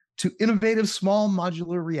plants to innovative small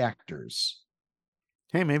modular reactors.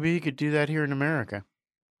 Hey, maybe you could do that here in America.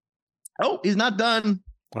 Oh, he's not done.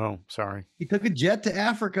 Oh, sorry. He took a jet to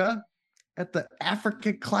Africa at the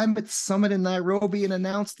Africa Climate Summit in Nairobi and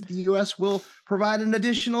announced that the U.S. will provide an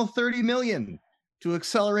additional $30 million to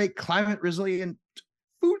accelerate climate resilient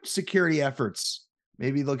food security efforts.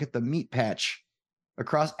 Maybe look at the meat patch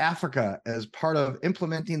across Africa as part of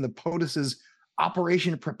implementing the POTUS's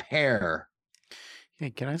Operation Prepare. Hey,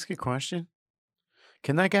 can I ask you a question?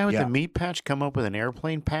 Can that guy with the meat patch come up with an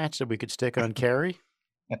airplane patch that we could stick on Kerry?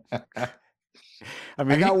 I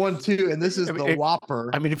mean, I got one too, and this is the Whopper.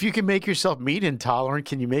 I mean, if you can make yourself meat intolerant,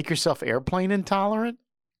 can you make yourself airplane intolerant?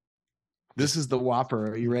 This is the Whopper.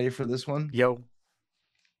 Are you ready for this one? Yo.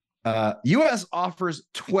 U.S. offers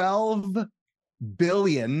 $12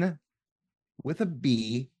 billion with a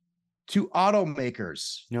B to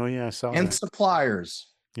automakers. Oh, yeah, I saw and that. suppliers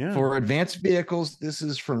for advanced vehicles. This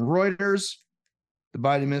is from Reuters. The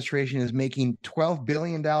Biden administration is making $12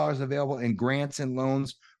 billion available in grants and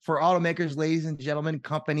loans for automakers, ladies and gentlemen,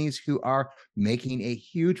 companies who are making a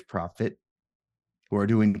huge profit, who are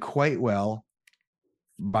doing quite well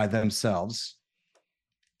by themselves,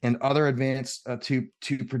 and other advanced to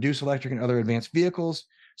produce electric and other advanced vehicles.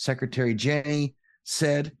 Secretary Jenny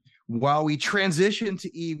said, while we transition to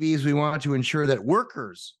EVs, we want to ensure that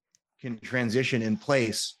workers can transition in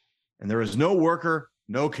place, and there is no worker,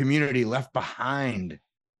 no community left behind.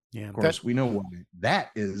 Yeah, of course, we know why that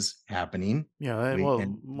is happening. Yeah, We well,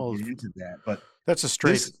 can get into that, but that's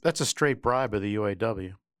a straight bribe of the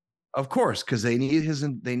UAW. Of course, because they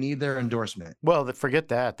need their endorsement. Well, forget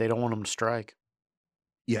that. They don't want them to strike.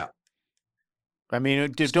 Yeah. I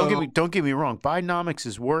mean, don't get me wrong. Bidenomics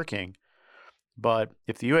is working, but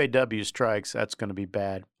if the UAW strikes, that's going to be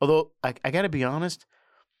bad. Although I got to be honest,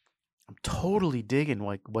 I'm totally digging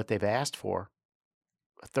what they've asked for: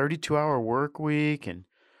 a 32-hour work week and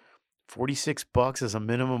 $46 as a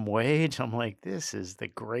minimum wage. I'm like, this is the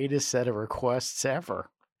greatest set of requests ever.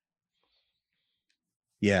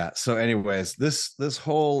 Yeah. So, anyways, this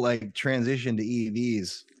whole transition to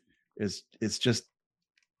EVs it's just,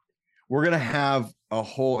 we're gonna have a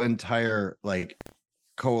whole entire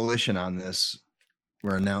coalition on this.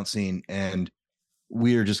 We're announcing, and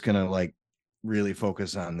we are just gonna really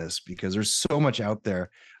focus on this because there's so much out there.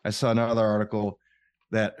 I saw another article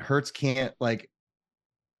that Hertz can't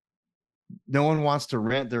no one wants to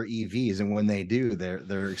rent their EVs, and when they do,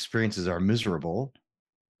 their experiences are miserable,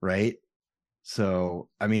 right? So,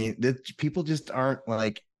 I mean, people just aren't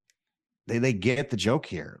they get the joke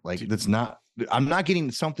here. That's not. I'm not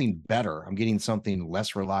getting something better. I'm getting something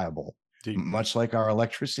less reliable. Much like our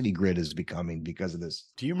electricity grid is becoming because of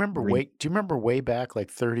this. Do you remember way back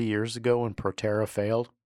 30 years ago when Proterra failed?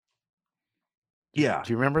 Yeah.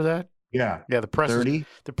 Do you remember that? Yeah. Yeah. The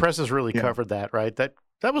press has really covered that, right? That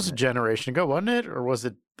was a generation ago, wasn't it? Or was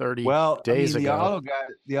it 30 days ago?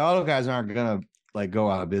 The auto guys aren't gonna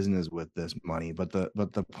go out of business with this money. But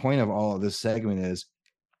the point of all of this segment is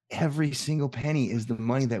every single penny is the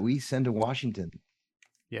money that we send to Washington.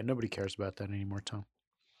 Yeah, nobody cares about that anymore, Tom.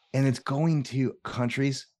 And it's going to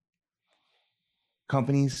countries,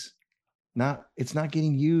 companies. It's not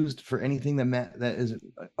getting used for anything that is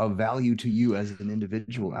of value to you as an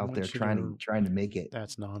individual out there trying to make it.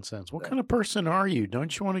 That's nonsense. What kind of person are you?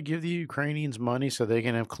 Don't you want to give the Ukrainians money so they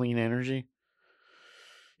can have clean energy?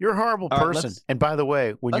 You're a horrible person. And by the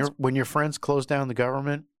way, when your friends close down the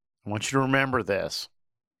government, I want you to remember this.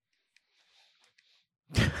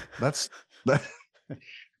 Let's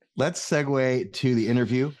segue to the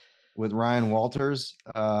interview with Ryan Walters.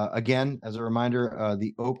 Again, as a reminder,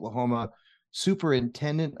 the Oklahoma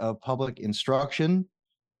Superintendent of Public Instruction.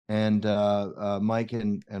 And Mike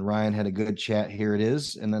and Ryan had a good chat. Here it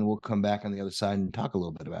is. And then we'll come back on the other side and talk a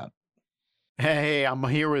little bit about it. Hey, I'm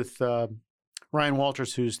here with Ryan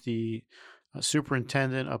Walters, who's the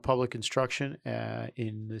Superintendent of Public Instruction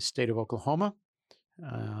in the state of Oklahoma.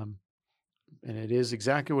 And it is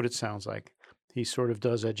exactly what it sounds like. He sort of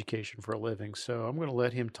does education for a living. So I'm going to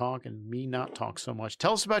let him talk and me not talk so much.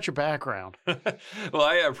 Tell us about your background. Well,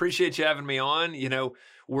 I appreciate you having me on.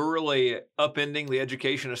 We're really upending the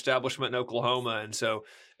education establishment in Oklahoma. And so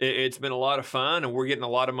it's been a lot of fun, and we're getting a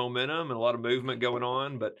lot of momentum and a lot of movement going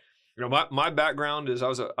on. But, my background is I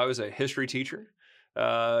was a history teacher.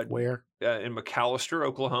 Where? In McAlester,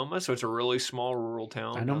 Oklahoma. So it's a really small rural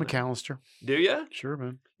town. I know McAlester. Do you? Sure,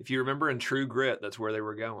 man. If you remember in True Grit, that's where they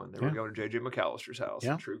were going. They were going to J.J. McAllister's house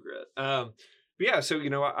in True Grit. But yeah, so,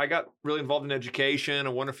 I got really involved in education. I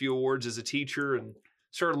won a few awards as a teacher and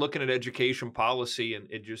started looking at education policy, and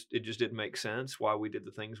it just didn't make sense why we did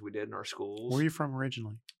the things we did in our schools. Where are you from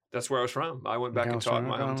originally? That's where I was from. I went back and taught in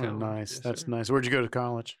my hometown. Nice. Yes, that's sir. nice. Where'd you go to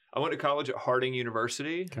college? I went to college at Harding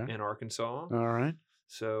University in Arkansas. All right.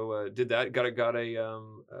 So did that. Got a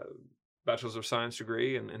Bachelor's of Science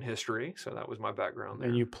degree in history. So that was my background there.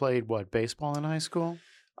 And you played what, baseball in high school?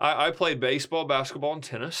 I played baseball, basketball, and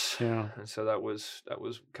tennis. Yeah. And so that was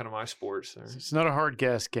kind of my sports there. It's not a hard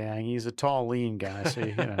guess, gang. He's a tall, lean guy. So,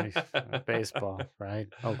 he's baseball, right?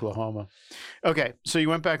 Oklahoma. Okay. So you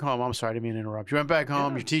went back home. I'm sorry, I didn't mean to interrupt. You went back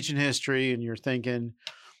home. You're teaching history and you're thinking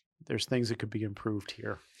there's things that could be improved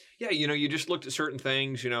here. Yeah. You just looked at certain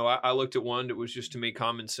things. I looked at one that was just, to me,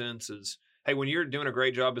 common sense is, hey, when you're doing a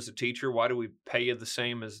great job as a teacher, why do we pay you the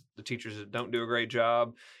same as the teachers that don't do a great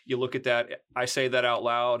job? You look at that. I say that out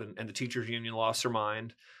loud, and the teachers union lost their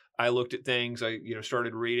mind. I looked at things. I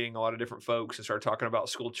started reading a lot of different folks and started talking about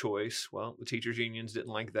school choice. Well, the teachers unions didn't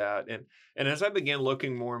like that. And as I began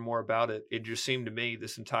looking more and more about it, it just seemed to me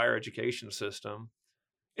this entire education system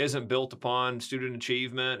isn't built upon student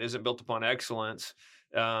achievement, isn't built upon excellence.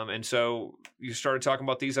 And so you started talking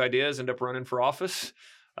about these ideas, end up running for office.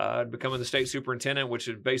 Becoming the state superintendent, which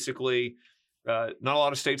is basically not a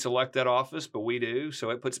lot of states elect that office, but we do. So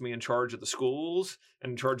it puts me in charge of the schools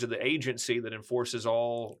and in charge of the agency that enforces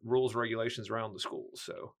all rules, regulations around the schools.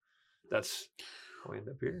 So that's how we end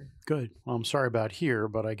up here. Good. Well, I'm sorry about here,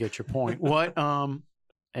 but I get your point. What?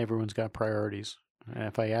 Everyone's got priorities. And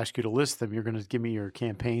if I ask you to list them, you're going to give me your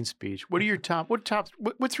campaign speech. What are your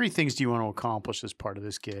what three things do you want to accomplish as part of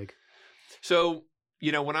this gig? So,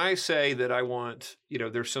 when I say that I want,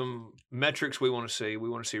 there's some metrics we want to see. We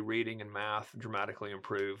want to see reading and math dramatically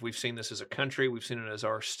improve. We've seen this as a country. We've seen it as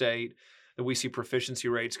our state, that we see proficiency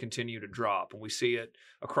rates continue to drop, and we see it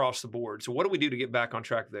across the board. So what do we do to get back on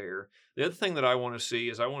track there? The other thing that I want to see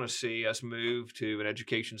is I want to see us move to an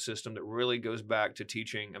education system that really goes back to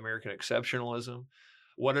teaching American exceptionalism.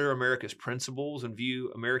 What are America's principles, and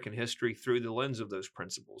view American history through the lens of those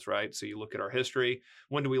principles, right? So you look at our history.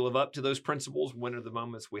 When do we live up to those principles? When are the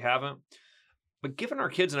moments we haven't? But giving our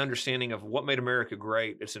kids an understanding of what made America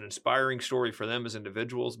great, it's an inspiring story for them as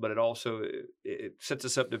individuals, but it also it sets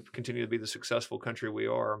us up to continue to be the successful country we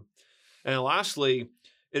are. And then lastly,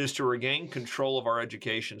 it is to regain control of our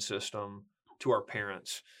education system to our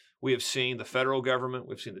parents. We have seen the federal government,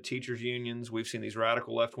 we've seen the teachers unions, we've seen these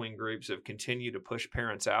radical left-wing groups that have continued to push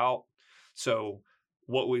parents out. So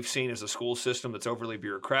what we've seen is a school system that's overly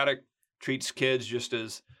bureaucratic, treats kids just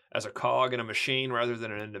as a cog in a machine rather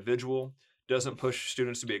than an individual, doesn't push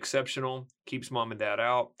students to be exceptional, keeps mom and dad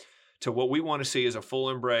out. To what we want to see is a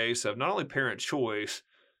full embrace of not only parent choice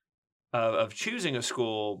of choosing a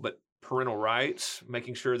school, but parental rights,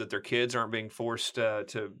 making sure that their kids aren't being forced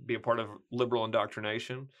to be a part of liberal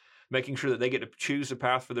indoctrination, making sure that they get to choose the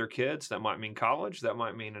path for their kids. That might mean college. That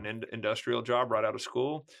might mean an industrial job right out of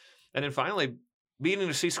school. And then finally, beginning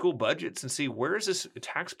to see school budgets and see where is this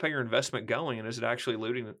taxpayer investment going, and is it actually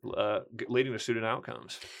leading to student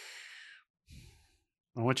outcomes?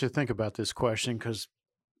 I want you to think about this question because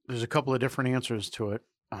there's a couple of different answers to it.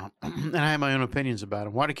 And I have my own opinions about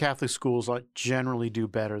it. Why do Catholic schools generally do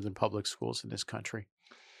better than public schools in this country?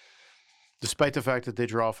 Despite the fact that they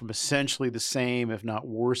draw from essentially the same, if not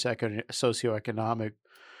worse, socioeconomic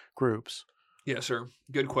groups. Yes, sir.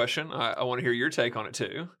 Good question. I want to hear your take on it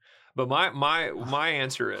too. But my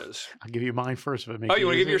answer is, I'll give you mine first. If it makes you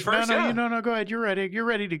want to give yours first? No. Go ahead. You're ready. You're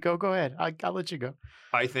ready to go. Go ahead. I'll let you go.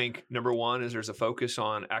 I think number one is there's a focus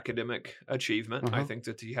on academic achievement. I think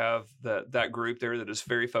that you have that group there that is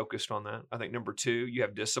very focused on that. I think number two, you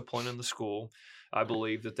have discipline in the school. I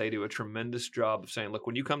believe that they do a tremendous job of saying, look,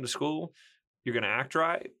 when you come to school, you're going to act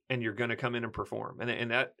right and you're going to come in and perform.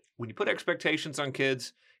 And that when you put expectations on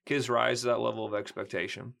kids rise to that level of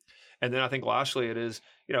expectation. And then I think lastly, it is,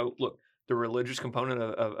 look, the religious component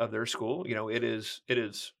of their school, it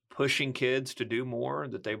is pushing kids to do more,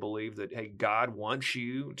 that they believe that, hey, God wants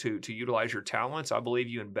you to utilize your talents. I believe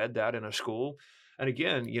you embed that in a school. And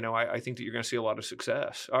again, I think that you're going to see a lot of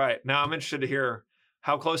success. All right. Now I'm interested to hear,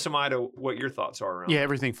 how close am I to what your thoughts are around that?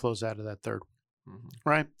 Everything flows out of that third.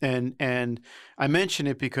 Right. And I mention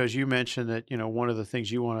it because you mentioned that, one of the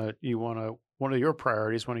things one of your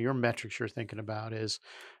priorities, one of your metrics you're thinking about is,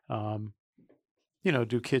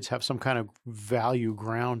 do kids have some kind of value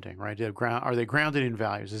grounding, right? Are they grounded in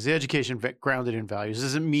values? Is the education grounded in values?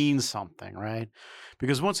 Does it mean something, right?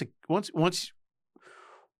 Because once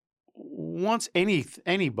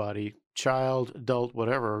anybody, child, adult,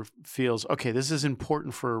 whatever, feels, okay, this is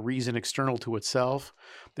important for a reason external to itself,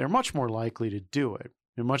 they're much more likely to do it.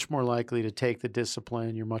 You're much more likely to take the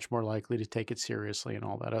discipline. You're much more likely to take it seriously and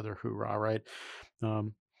all that other hoorah, right?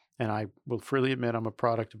 And I will freely admit I'm a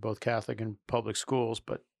product of both Catholic and public schools,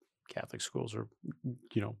 but Catholic schools are,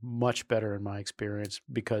 much better in my experience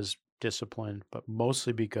because discipline, but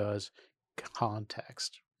mostly because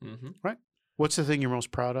context, right? What's the thing you're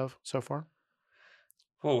most proud of so far?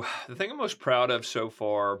 Oh, the thing I'm most proud of so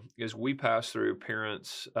far is we passed through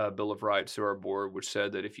Parents' Bill of Rights through our board, which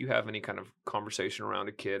said that if you have any kind of conversation around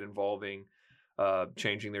a kid involving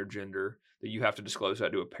changing their gender, that you have to disclose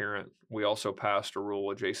that to a parent. We also passed a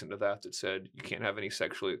rule adjacent to that that said you can't have any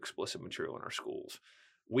sexually explicit material in our schools.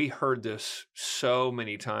 We heard this so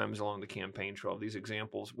many times along the campaign trail, these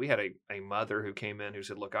examples. We had a mother who came in who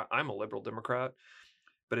said, look, I'm a liberal Democrat,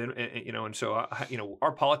 but, and so,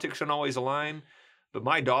 our politics don't always align. But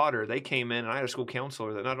my daughter, they came in, and I had a school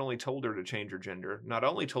counselor that not only told her to change her gender, not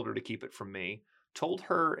only told her to keep it from me, told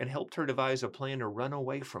her and helped her devise a plan to run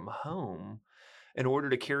away from home in order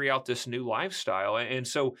to carry out this new lifestyle. And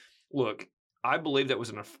so, look, I believe that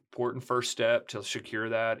was an important first step to secure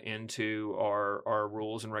that into our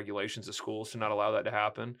rules and regulations of schools to not allow that to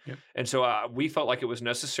happen. Yep. And so we felt like it was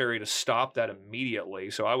necessary to stop that immediately.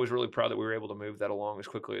 So I was really proud that we were able to move that along as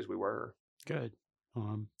quickly as we were. Good.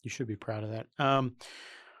 You should be proud of that.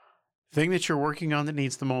 Thing that you're working on that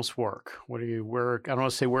needs the most work. I don't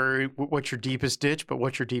want to say what's your deepest ditch, but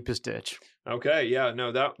what's your deepest ditch? Okay. Yeah,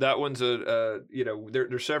 no, that one's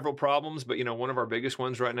there's several problems, but one of our biggest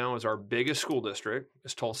ones right now is our biggest school district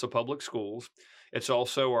is Tulsa Public Schools. It's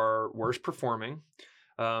also our worst performing.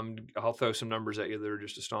 I'll throw some numbers at you that are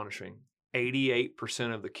just astonishing.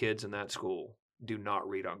 88% of the kids in that school do not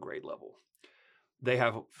read on grade level. They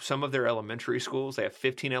have some of their elementary schools. They have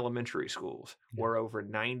 15 elementary schools where over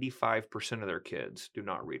 95% of their kids do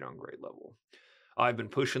not read on grade level. I've been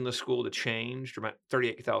pushing the school to change.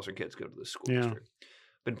 38,000 kids go to this school district.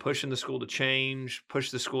 Been pushing the school to change,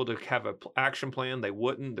 push the school to have an action plan. They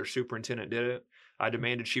wouldn't. Their superintendent did it. I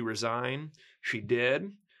demanded she resign. She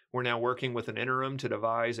did. We're now working with an interim to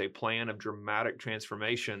devise a plan of dramatic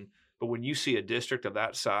transformation. But when you see a district of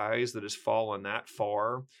that size that has fallen that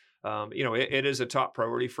far, it is a top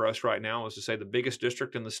priority for us right now is to say the biggest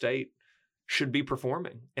district in the state should be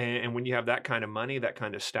performing. And when you have that kind of money, that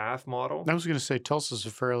kind of staff model. I was going to say Tulsa's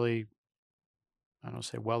a fairly, I don't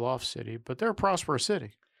say well-off city, but they're a prosperous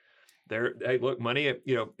city. Hey, look, money,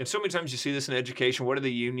 and so many times you see this in education. What do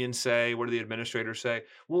the unions say? What do the administrators say?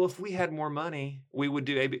 Well, if we had more money, we would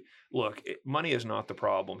do AB. Look, money is not the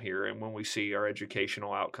problem here. And when we see our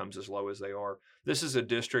educational outcomes as low as they are, this is a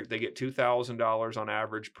district, they get $2,000 on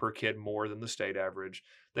average per kid more than the state average.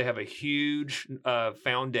 They have a huge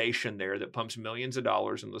foundation there that pumps millions of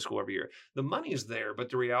dollars into the school every year. The money is there, but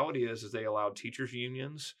the reality is they allowed teachers'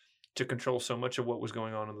 unions to control so much of what was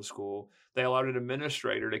going on in the school. They allowed an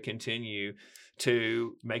administrator to continue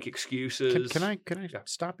to make excuses. Can I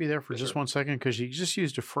stop you there for just 1 second? Because you just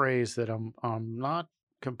used a phrase that I'm not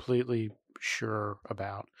completely sure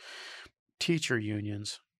about. Teacher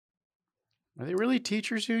unions. Are they really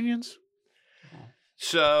teachers unions?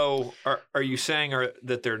 So are you saying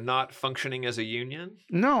that they're not functioning as a union?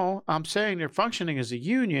 No, I'm saying they're functioning as a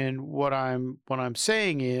union. What I'm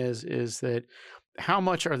saying is that how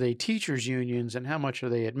much are they teachers unions and how much are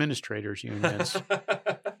they administrators unions?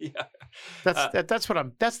 Yeah.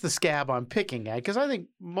 That's the scab I'm picking at, because I think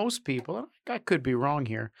most people, and I could be wrong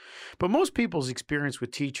here, but most people's experience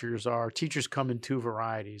with teachers come in two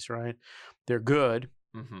varieties, right? They're good,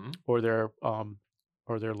 or they're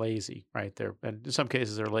lazy, right? And in some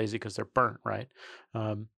cases they're lazy because they're burnt, right?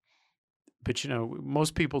 But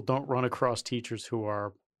most people don't run across teachers who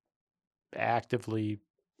are actively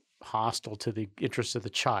hostile to the interests of the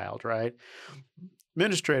child, right?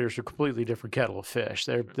 Administrators are a completely different kettle of fish.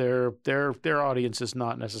 Their audience is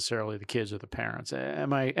not necessarily the kids or the parents.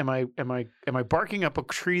 Am I barking up a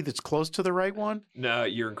tree that's close to the right one? No,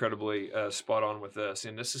 you're incredibly spot on with this.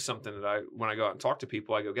 And this is something that when I go out and talk to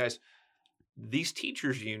people, I go, guys, these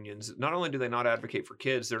teachers unions, not only do they not advocate for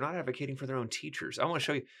kids, they're not advocating for their own teachers. I want to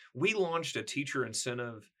show you, we launched a teacher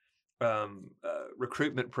incentive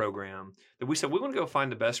recruitment program that we said we want to go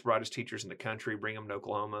find the best, brightest teachers in the country, bring them to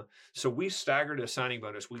Oklahoma. So we staggered a signing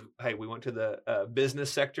bonus. We went to the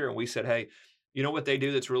business sector and we said, hey, you know what they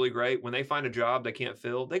do that's really great? When they find a job they can't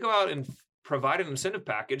fill, they go out and provide an incentive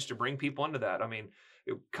package to bring people into that. I mean,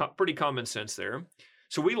 pretty common sense there.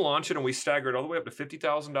 So we launched it and we staggered all the way up to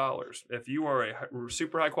 $50,000. If you are a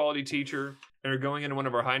super high quality teacher and are going into one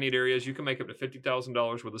of our high need areas, you can make up to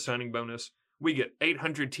 $50,000 with a signing bonus. We get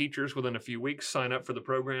 800 teachers within a few weeks sign up for the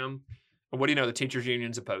program. And what do you know? The teachers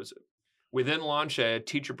unions oppose it. We then launch a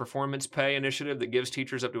teacher performance pay initiative that gives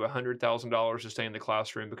teachers up to $100,000 to stay in the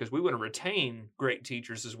classroom because we want to retain great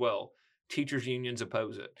teachers as well. Teachers unions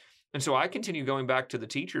oppose it. And so I continue going back to the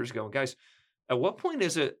teachers going, guys, at what point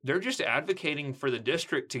is it they're just advocating for the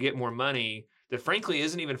district to get more money that frankly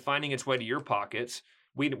isn't even finding its way to your pockets?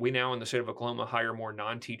 We now in the state of Oklahoma hire more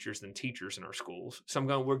non-teachers than teachers in our schools. So I'm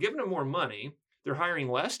going, we're giving them more money. They're hiring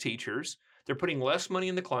less teachers. They're putting less money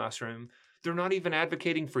in the classroom. They're not even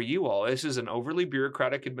advocating for you all. This is an overly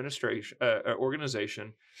bureaucratic administration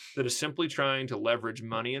organization that is simply trying to leverage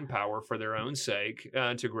money and power for their own sake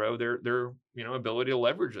to grow their ability to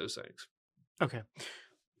leverage those things. Okay,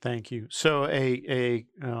 thank you. So a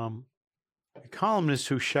columnist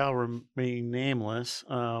who shall remain nameless.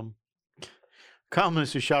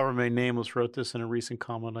 Columnist who shall remain nameless wrote this in a recent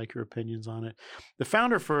column. I'd like your opinions on it. The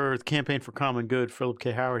founder for the Campaign for Common Good, Philip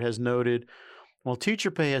K. Howard, has noted, while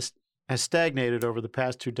teacher pay has stagnated over the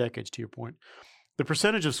past 2 decades, to your point, the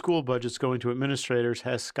percentage of school budgets going to administrators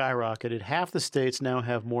has skyrocketed. Half the states now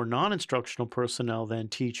have more non-instructional personnel than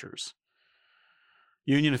teachers.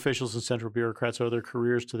 Union officials and central bureaucrats owe their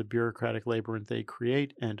careers to the bureaucratic labyrinth they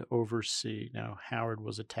create and oversee. Now, Howard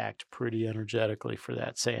was attacked pretty energetically for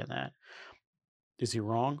that, saying that. Is he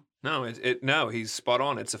wrong? No, no, he's spot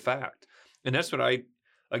on. It's a fact. And that's what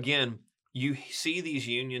again, you see these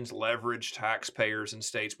unions leverage taxpayers in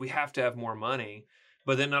states. We have to have more money.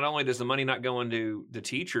 But then not only does the money not go into the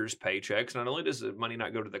teachers' paychecks, not only does the money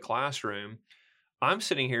not go to the classroom, I'm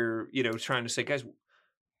sitting here, trying to say, guys,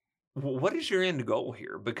 what is your end goal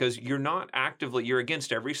here? Because you're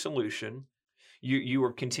against every solution. You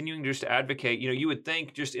are continuing just to advocate. You would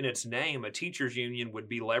think just in its name, a teachers union would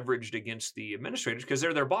be leveraged against the administrators because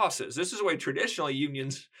they're their bosses. This is the way traditionally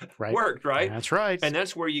unions worked, right? That's right. And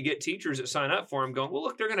that's where you get teachers that sign up for them going, well,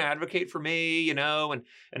 look, they're going to advocate for me, and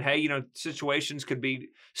hey, situations could be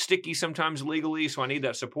sticky sometimes legally, so I need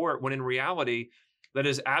that support. When in reality, that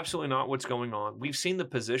is absolutely not what's going on. We've seen the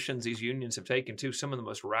positions these unions have taken too, some of the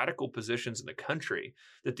most radical positions in the country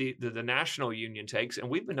that the national union takes. And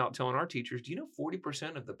we've been out telling our teachers, do you know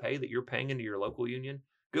 40% of the pay that you're paying into your local union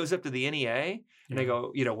goes up to the NEA? And they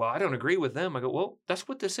go, well, I don't agree with them. I go, well, that's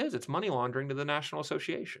what this is. It's money laundering to the National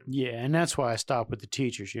Association. Yeah, and that's why I stopped with the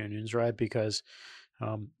teachers unions, right? Because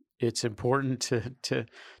it's important to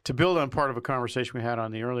build on part of a conversation we had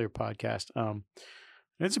on the earlier podcast.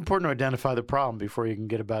 It's important to identify the problem before you can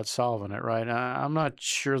get about solving it, right? I'm not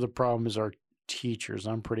sure the problem is our teachers.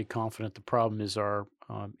 I'm pretty confident the problem is our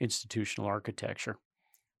institutional architecture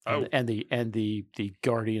and the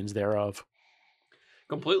guardians thereof.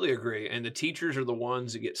 Completely agree. And the teachers are the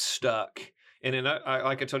ones that get stuck. And then,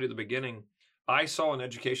 like I told you at the beginning, I saw an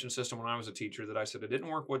education system when I was a teacher that I said it didn't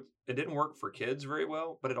work for kids very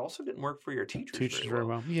well, but it also didn't work for your teachers very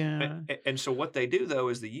well. Yeah. And so what they do though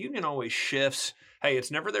is the union always shifts. Hey,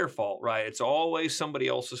 it's never their fault, right? It's always somebody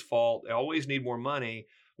else's fault. They always need more money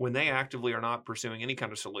when they actively are not pursuing any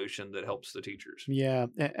kind of solution that helps the teachers. Yeah.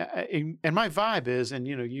 And my vibe is, and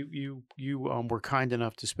you were kind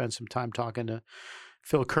enough to spend some time talking to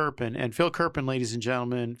Phil Kerpen. And Phil Kerpen, ladies and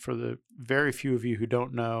gentlemen, for the very few of you who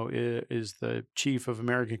don't know, is the chief of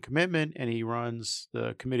American Commitment, and he runs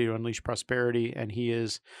the Committee to Unleash Prosperity, and he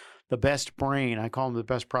is the best brain. I call him the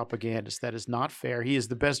best propagandist. That is not fair. He is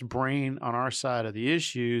the best brain on our side of the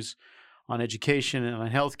issues on education and on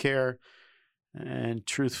healthcare. And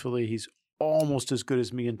truthfully, he's almost as good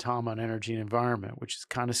as me and Tom on energy and environment, which is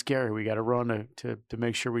kind of scary. We got to run to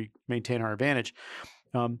make sure we maintain our advantage.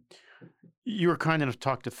 You were kind enough to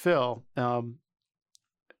talk to Phil, and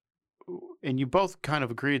you both kind of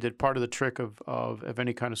agreed that part of the trick of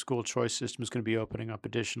any kind of school choice system is going to be opening up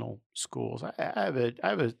additional schools. I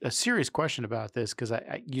have a serious question about this because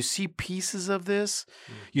you see pieces of this.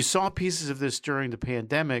 You saw pieces of this during the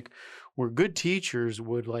pandemic where good teachers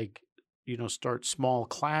would start small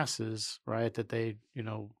classes, right? That they,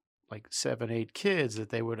 like 7-8 kids that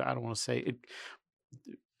they would, I don't want to say it,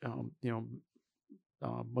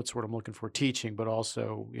 what's the word I'm looking for? Teaching, but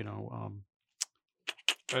also,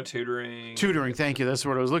 tutoring. Tutoring, thank you. That's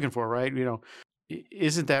what I was looking for, right?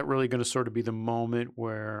 Isn't that really going to sort of be the moment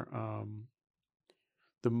where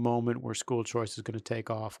school choice is going to take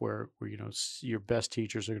off, where your best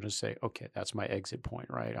teachers are going to say, okay, that's my exit point,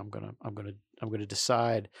 right? I'm going to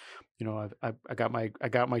decide, I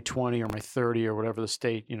got my 20 or my 30 or whatever the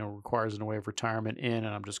state requires in the way of retirement in, and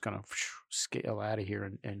I'm just going to scale out of here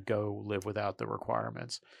and go live without the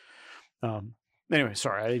requirements. Anyway,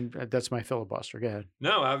 sorry, that's my filibuster. Go ahead.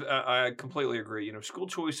 No, I completely agree. School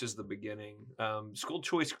choice is the beginning. School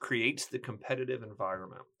choice creates the competitive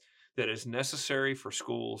environment that is necessary for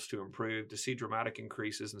schools to improve, to see dramatic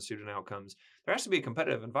increases in student outcomes. There has to be a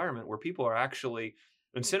competitive environment where people are actually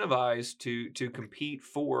incentivized to compete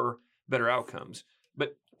for better outcomes.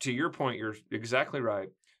 But to your point, you're exactly right.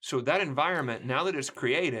 So that environment, now that it's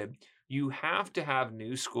created, you have to have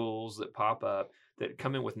new schools that pop up, that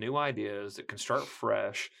come in with new ideas, that can start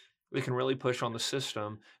fresh, that can really push on the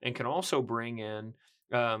system, and can also bring in,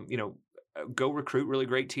 go recruit really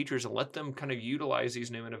great teachers and let them kind of utilize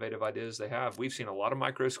these new innovative ideas they have. We've seen a lot of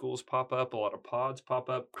micro schools pop up, a lot of pods pop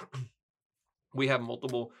up. We have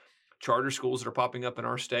multiple charter schools that are popping up in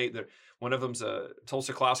our state. One of them's a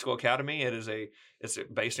Tulsa Classical Academy. It's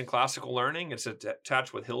based in classical learning. It's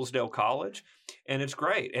attached with Hillsdale College, and it's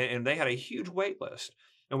great. And they had a huge wait list.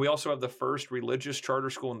 And we also have the first religious charter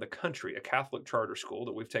school in the country, a Catholic charter school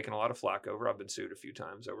that we've taken a lot of flack over. I've been sued a few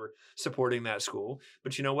times over supporting that school.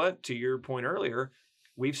 But you know what? To your point earlier,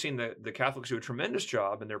 we've seen the Catholics do a tremendous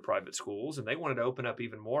job in their private schools, and they wanted to open up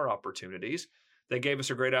even more opportunities. They gave us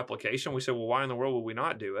a great application. We said, well, why in the world would we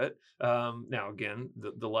not do it? Now, again,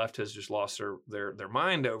 the left has just lost their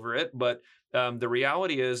mind over it. But the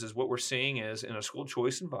reality is what we're seeing is in a school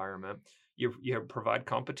choice environment, you provide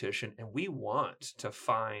competition, and we want to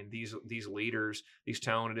find these leaders, these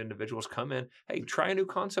talented individuals come in. Hey, try a new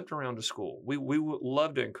concept around a school. We would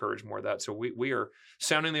love to encourage more of that. So we are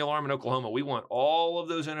sounding the alarm in Oklahoma. We want all of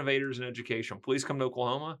those innovators in education. Please come to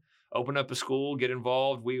Oklahoma, open up a school, get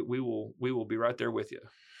involved. We will be right there with you.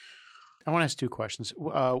 I want to ask two questions.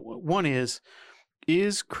 One is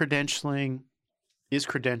credentialing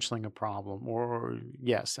a problem? Or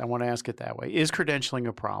yes, I want to ask it that way. Is credentialing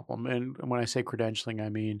a problem? And when I say credentialing, I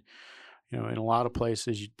mean, in a lot of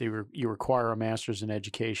places you require a master's in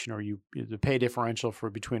education, or the pay differential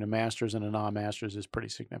between a master's and a non-master's is pretty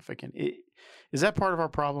significant. Is that part of our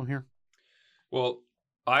problem here? Well,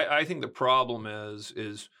 I think the problem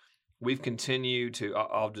is we've continued to.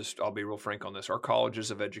 I'll be real frank on this. Our colleges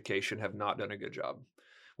of education have not done a good job.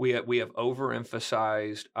 We have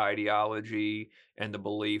overemphasized ideology and the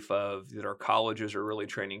belief that our colleges are really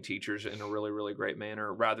training teachers in a really, really great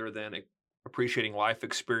manner, rather than appreciating life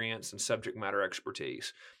experience and subject matter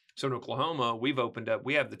expertise. So in Oklahoma, we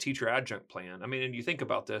have the teacher adjunct plan. I mean, and you think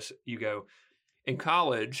about this, you go, in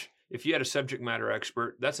college, if you had a subject matter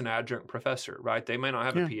expert, that's an adjunct professor, right? They may not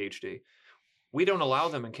have a PhD. We don't allow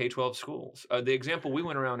them in K-12 schools. The example we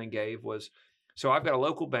went around and gave was, so I've got a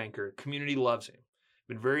local banker, community loves him.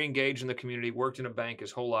 Been very engaged in the community, worked in a bank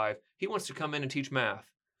his whole life. He wants to come in and teach math.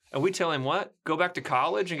 And we tell him, what? Go back to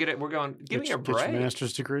college and get it. We're going, give me a break. Get your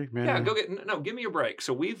master's degree? Man. Yeah, give me a break.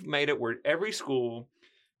 So we've made it where every school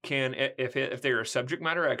can, if they're a subject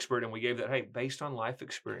matter expert, and we gave that, hey, based on life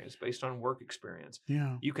experience, based on work experience,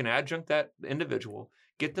 you can adjunct that individual,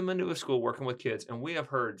 get them into a school working with kids. And we have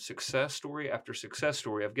heard success story after success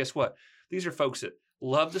story of, guess what? These are folks that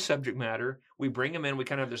love the subject matter. We bring them in. We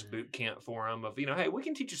kind of have this boot camp for them of, hey, we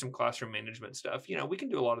can teach you some classroom management stuff. We can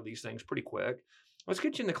do a lot of these things pretty quick. Let's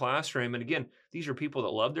get you in the classroom. And again, these are people that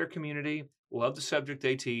love their community, love the subject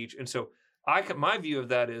they teach. And so my view of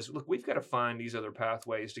that is, look, we've got to find these other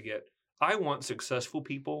pathways I want successful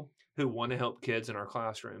people who want to help kids in our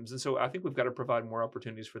classrooms. And so I think we've got to provide more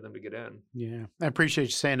opportunities for them to get in. Yeah. I appreciate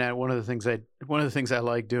you saying that. One of the things I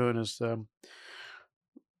like doing is,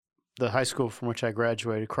 the high school from which I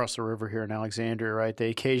graduated across the river here in Alexandria, right? They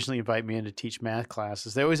occasionally invite me in to teach math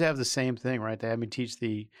classes. They always have the same thing, right? They have me teach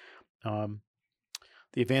the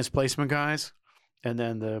advanced placement guys, and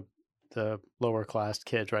then the lower class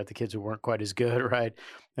kids, right? The kids who weren't quite as good, right?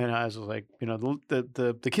 And I was like,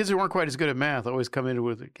 the kids who weren't quite as good at math always come in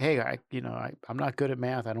with, hey, I'm not good at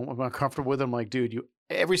math. I'm not comfortable with them. I'm like, dude,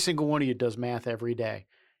 every single one of you does math every day.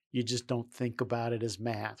 You just don't think about it as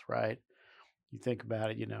math, right? You think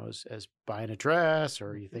about it, as buying a dress,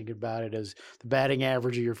 or you think about it as the batting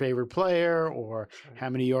average of your favorite player, or how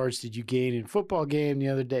many yards did you gain in a football game the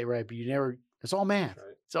other day, right? But it's all math.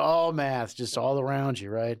 Right. It's all math, just all around you,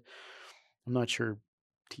 right? I'm not sure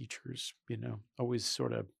teachers, always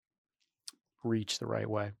sort of reach the right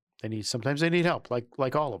way. Sometimes they need help,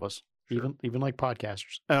 like all of us, sure. even like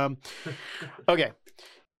podcasters. Okay.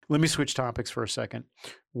 Let me switch topics for a second.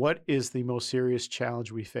 What is the most serious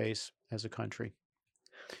challenge we face as a country?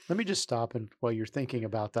 Let me just stop, and while you're thinking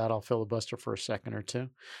about that, I'll filibuster for a second or two.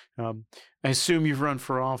 I assume you've run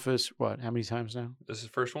for office, how many times now? This is the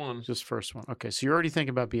first one. Just the first one. Okay, so you're already thinking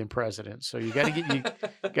about being president. So you got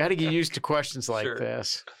to get used to questions like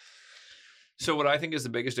this. So what I think is the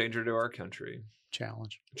biggest danger to our country.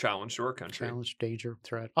 Challenge to our country. Challenge, danger,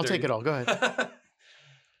 threat. I'll take it all. Go ahead.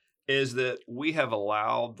 Is that we have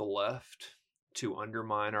allowed the left to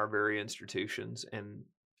undermine our very institutions and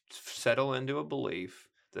settle into a belief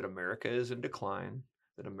that America is in decline,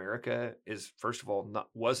 that America is, first of all,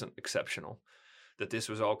 wasn't exceptional, that this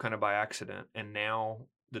was all kind of by accident, and now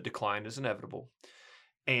the decline is inevitable.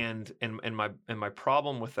 And my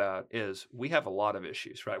problem with that is we have a lot of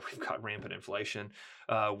issues, right? We've got rampant inflation.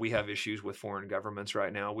 We have issues with foreign governments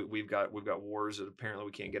right now. We've got wars that apparently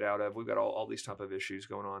we can't get out of. We've got all these type of issues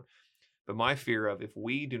going on. But my fear of, if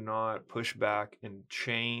we do not push back and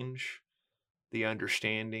change the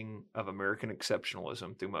understanding of American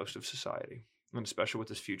exceptionalism through most of society, and especially with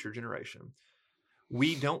this future generation,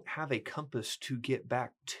 we don't have a compass to get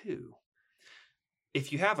back to.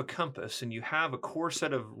 If you have a compass and you have a core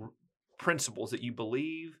set of principles that you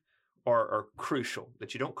believe are crucial,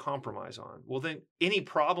 that you don't compromise on, well, then any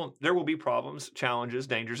problem, there will be problems, challenges,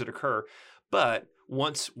 dangers that occur. But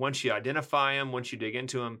once you identify them, once you dig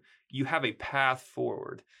into them, you have a path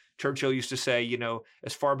forward. Churchill used to say, you know,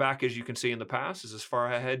 as far back as you can see in the past is as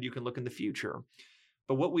far ahead you can look in the future.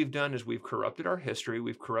 But what we've done is we've corrupted our history.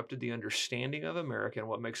 We've corrupted the understanding of America and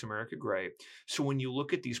what makes America great. So when you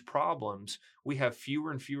look at these problems, we have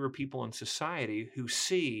fewer and fewer people in society who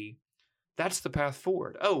see that's the path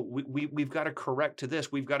forward. Oh, we've got to correct to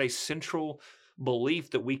this. We've got a central belief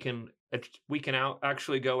that we can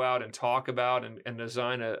actually go out and talk about and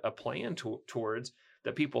design a plan towards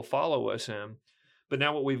that people follow us in. But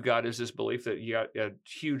now what we've got is this belief that you got a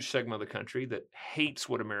huge segment of the country that hates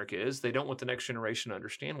what America is. They don't want the next generation to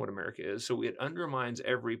understand what America is. So it undermines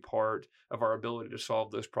every part of our ability to solve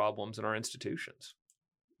those problems in our institutions.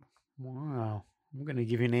 Wow. I'm going to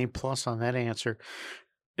give you an A+ on that answer.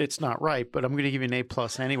 It's not right, but I'm going to give you an A+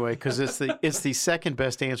 anyway, because it's the second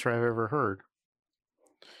best answer I've ever heard.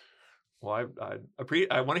 Well,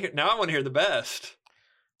 I want to hear, now I want to hear the best.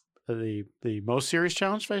 The most serious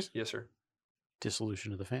challenge faced? Yes, sir.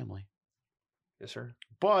 Dissolution of the family. Yes, sir.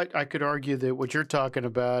 But I could argue that what you're talking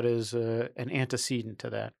about is an antecedent to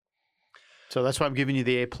that. So that's why I'm giving you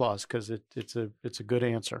the A+, because it's a good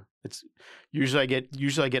answer. It's usually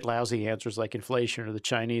I get lousy answers like inflation or the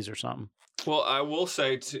Chinese or something. Well, I will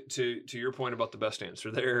say to your point about the best answer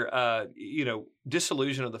there,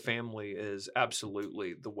 dissolution of the family is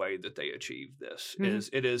absolutely the way that they achieve this.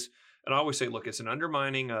 Mm-hmm. It is, and I always say, look, it's an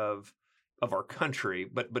undermining of our country,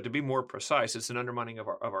 but to be more precise, it's an undermining of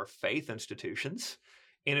our faith institutions.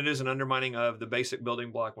 And it is an undermining of the basic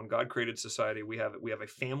building block. When God created society, we have a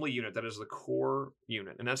family unit that is the core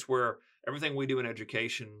unit. And that's where everything we do in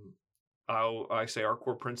education, I say our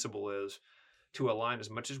core principle is to align as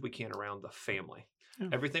much as we can around the family. Yeah.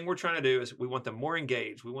 Everything we're trying to do is we want them more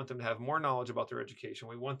engaged. We want them to have more knowledge about their education.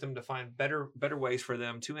 We want them to find better ways for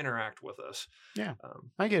them to interact with us. Yeah,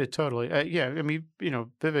 I get it totally. I mean,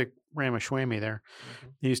 Vivek Ramaswamy there, mm-hmm.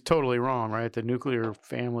 He's totally wrong, right? The nuclear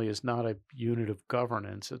family is not a unit of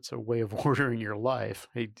governance. It's a way of ordering your life.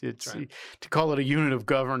 To call it a unit of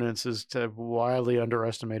governance is to wildly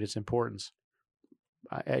underestimate its importance.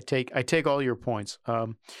 I take all your points.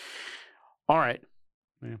 All right.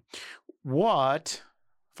 Yeah. What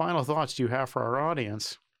final thoughts do you have for our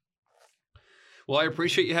audience? Well, I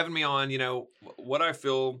appreciate you having me on. What I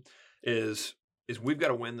feel is we've got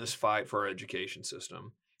to win this fight for our education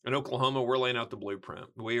system. In Oklahoma, we're laying out the blueprint.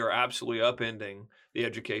 We are absolutely upending the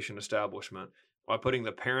education establishment by putting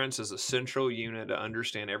the parents as a central unit to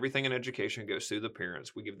understand everything in education goes through the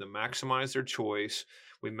parents. We give them maximize their choice.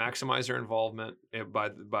 We maximize their involvement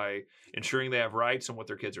by ensuring they have rights on what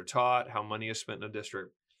their kids are taught, how money is spent in a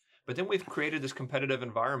district. But then we've created this competitive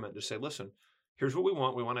environment to say, listen, here's what we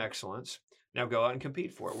want. We want excellence. Now go out and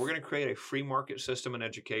compete for it. We're going to create a free market system in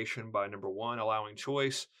education by, number one, allowing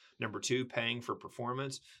choice. Number two, paying for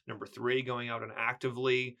performance. Number three, going out and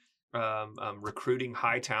actively recruiting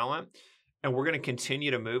high talent. And we're going to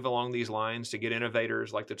continue to move along these lines to get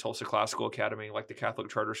innovators like the Tulsa Classical Academy, like the Catholic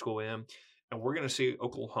Charter School in. And we're going to see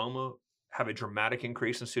Oklahoma have a dramatic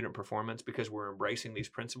increase in student performance because we're embracing these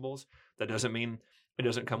principles. That doesn't mean it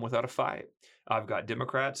doesn't come without a fight. I've got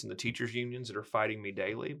Democrats and the teachers unions that are fighting me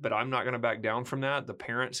daily, but I'm not going to back down from that. The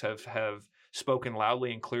parents have spoken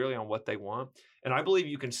loudly and clearly on what they want. And I believe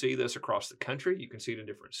you can see this across the country. You can see it in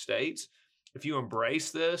different states. If you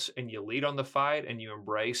embrace this and you lead on the fight and you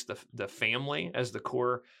embrace the family as the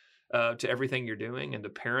core to everything you're doing and the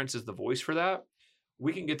parents as the voice for that,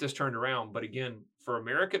 we can get this turned around. But again, for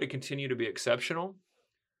America to continue to be exceptional,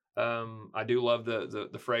 I do love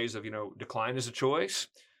the phrase of, decline is a choice.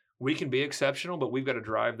 We can be exceptional, but we've got to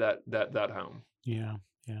drive that home. Yeah.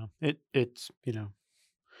 It's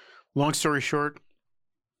long story short,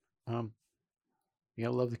 you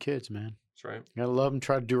gotta love the kids, man. That's right. You gotta love them,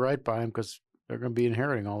 try to do right by them because they're going to be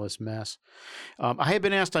inheriting all this mess. I have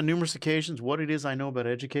been asked on numerous occasions what it is I know about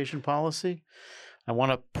education policy. I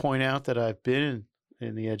want to point out that I've been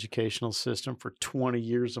in the educational system for 20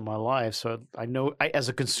 years of my life. So I know, as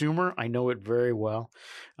a consumer, I know it very well.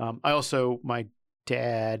 My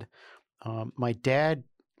dad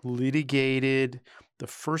litigated the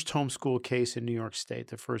first homeschool case in New York State,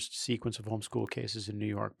 the first sequence of homeschool cases in New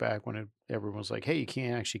York back when everyone was like, hey, you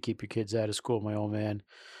can't actually keep your kids out of school. My old man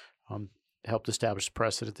helped establish the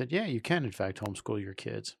precedent that, yeah, you can, in fact, homeschool your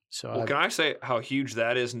kids. So well, can I say how huge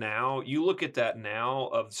that is now? You look at that now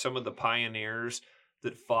of some of the pioneers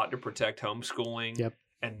that fought to protect homeschooling. Yep.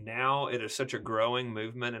 And now it is such a growing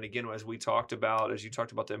movement. And again, as you talked about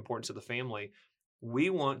the importance of the family, we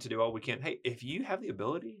want to do all we can. Hey, if you have the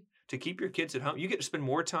ability to keep your kids at home, you get to spend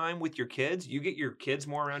more time with your kids. You get your kids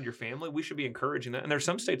more around your family. We should be encouraging that. And there's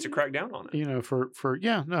some states that crack down on it. You know,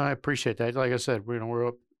 I appreciate that. Like I said, we're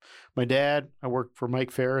up. My dad, I worked for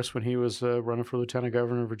Mike Ferris when he was running for lieutenant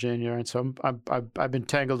governor of Virginia, and so I've been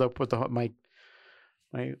tangled up with my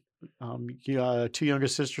two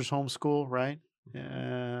youngest sisters homeschool, right?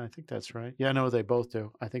 Yeah, I think that's right. Yeah, I know they both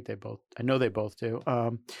do. I know they both do.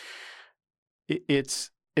 It's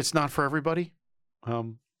not for everybody.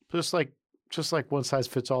 Just like one size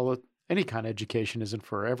fits all, any kind of education isn't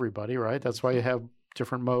for everybody, right? That's why you have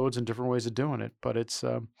different modes and different ways of doing it. But it's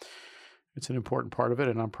an important part of it,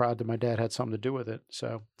 and I'm proud that my dad had something to do with it.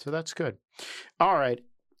 So that's good. All right.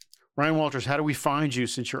 Ryan Walters, how do we find you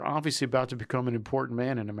since you're obviously about to become an important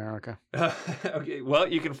man in America? Okay, well,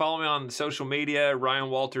 you can follow me on social media, Ryan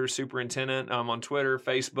Walters, Superintendent. I'm on Twitter,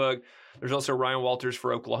 Facebook. There's also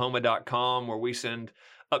RyanWaltersForOklahoma.com where we send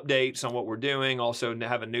updates on what we're doing. Also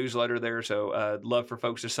have a newsletter there, so I'd love for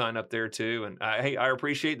folks to sign up there too. And I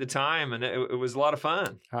appreciate the time, and it was a lot of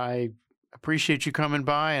fun. I appreciate you coming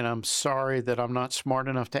by, and I'm sorry that I'm not smart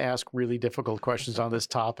enough to ask really difficult questions on this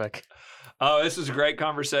topic. Oh, this is a great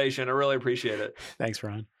conversation. I really appreciate it. Thanks,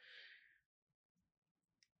 Ron.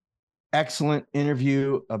 Excellent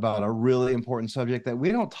interview about a really important subject that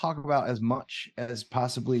we don't talk about as much as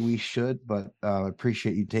possibly we should, but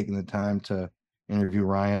appreciate you taking the time to interview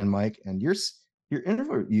Ryan, Mike, and your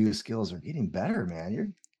interview skills are getting better, man.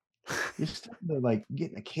 You're starting to like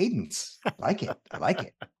getting a cadence. I like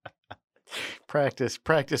it.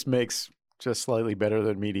 Practice makes just slightly better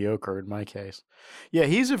than mediocre in my case. Yeah,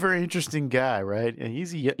 he's a very interesting guy, right? And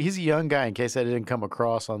he's a young guy. In case I didn't come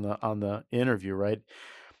across on the interview, right?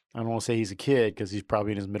 I don't want to say he's a kid because he's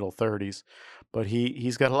probably in his middle 30s, but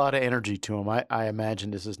he's got a lot of energy to him. I imagine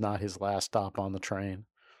this is not his last stop on the train.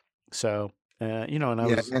 So go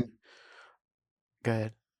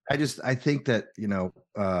ahead. I think that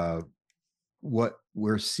what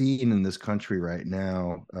we're seeing in this country right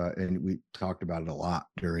now, and we talked about it a lot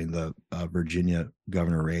during the Virginia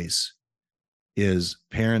governor race, is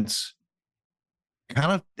parents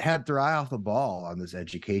kind of had their eye off the ball on this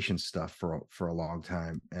education stuff for a long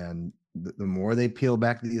time. And the more they peel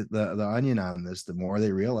back the onion on this, the more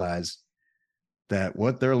they realize that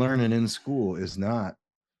what they're learning in school is not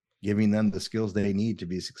giving them the skills they need to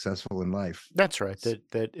be successful in life. That's right.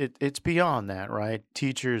 It's beyond that, right?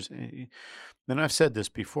 Teachers, and I've said this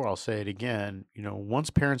before, I'll say it again,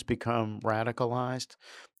 once parents become radicalized,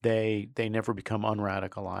 they never become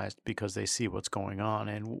unradicalized because they see what's going on.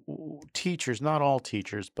 And teachers, not all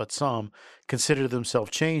teachers, but some, consider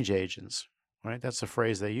themselves change agents, right? That's a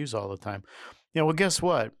phrase they use all the time. Well, guess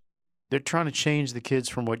what? They're trying to change the kids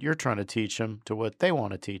from what you're trying to teach them to what they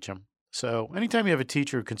want to teach them. So anytime you have a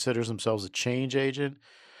teacher who considers themselves a change agent,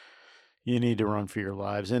 you need to run for your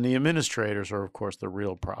lives. And the administrators are, of course, the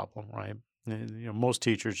real problem, right? And, most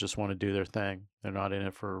teachers just want to do their thing. They're not in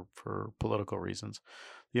it for political reasons.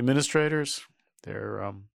 The administrators, they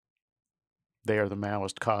are the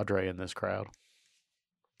Maoist cadre in this crowd.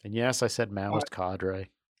 And yes, I said Maoist cadre.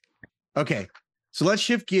 Okay, so let's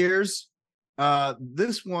shift gears.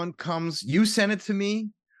 This one comes, you sent it to me.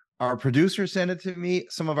 Our producer sent it to me.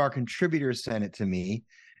 Some of our contributors sent it to me.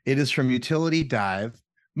 It is from Utility Dive.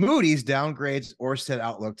 Moody's downgrades Ørsted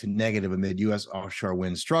outlook to negative amid U.S. offshore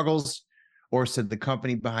wind struggles. Ørsted, the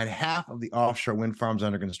company behind half of the offshore wind farms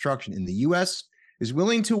under construction in the U.S., is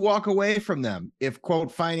willing to walk away from them if,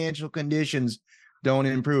 quote, financial conditions don't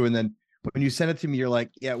improve. And then when you sent it to me, you're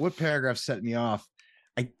like, yeah, what paragraph set me off?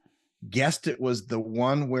 I guessed it was the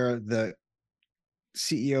one where the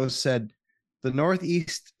CEO said, the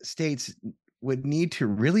Northeast states would need to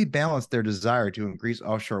really balance their desire to increase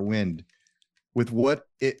offshore wind with what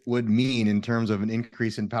it would mean in terms of an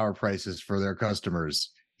increase in power prices for their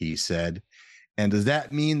customers, he said. And does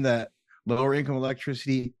that mean that lower income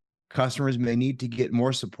electricity customers may need to get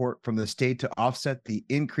more support from the state to offset the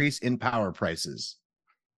increase in power prices?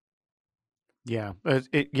 Yeah.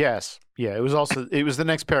 Yes. Yeah. It was the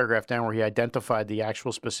next paragraph down where he identified the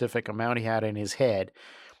actual specific amount he had in his head.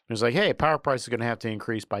 It was like, hey, power price is going to have to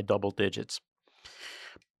increase by double digits.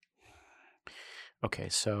 Okay,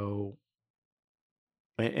 so,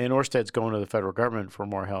 and Ørsted's going to the federal government for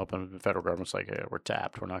more help, and the federal government's like, hey, we're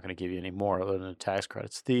tapped. We're not going to give you any more other than the tax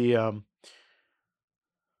credits.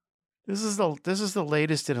 This is the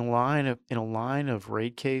latest in a line of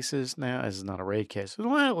rate cases. Now, this is not a rate case. A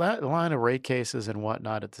line of rate cases and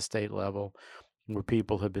whatnot at the state level, where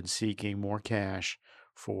people have been seeking more cash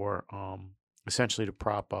for essentially to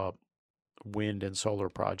prop up wind and solar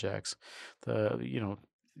projects.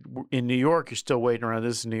 In New York, you're still waiting around.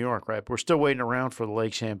 This is New York, right? We're still waiting around for the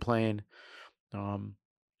Lake Champlain,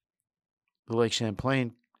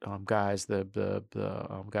 guys, the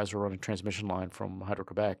guys who are running transmission line from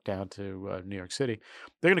Hydro-Quebec down to New York City.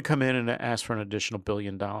 They're going to come in and ask for an additional $1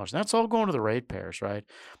 billion. That's all going to the ratepayers, right?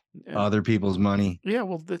 Other people's money. Yeah.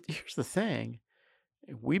 Well, here's the thing: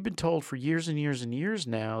 we've been told for years and years and years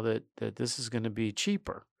now that this is going to be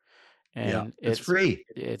cheaper, and it's free.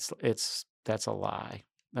 That's a lie.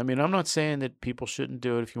 I mean, I'm not saying that people shouldn't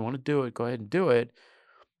do it. If you want to do it, go ahead and do it.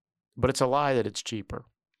 But it's a lie that it's cheaper.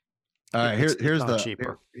 Here's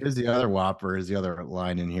the other whopper. Here's the other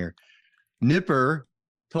line in here. Nipper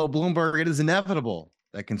told Bloomberg it is inevitable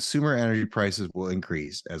that consumer energy prices will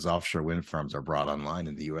increase as offshore wind farms are brought online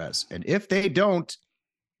in the U.S. And if they don't,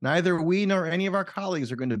 neither we nor any of our colleagues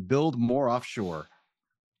are going to build more offshore.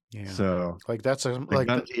 Yeah. So that's a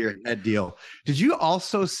gun to your head deal. Did you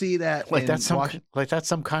also see that? That's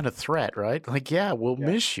some kind of threat, right? We'll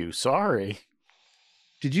miss you. Sorry.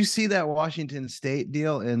 Did you see that Washington State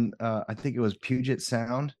deal in I think it was Puget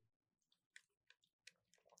Sound?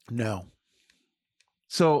 No.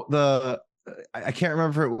 So I can't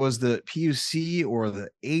remember if it was the PUC or the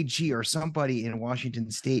AG or somebody in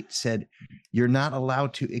Washington State said you're not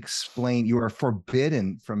allowed to explain. You are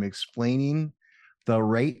forbidden from explaining the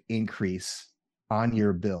rate increase on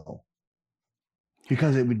your bill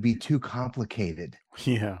because it would be too complicated.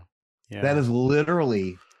 Yeah. That is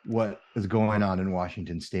literally what is going on in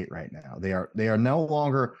Washington State right now. They are no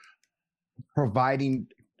longer providing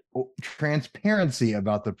transparency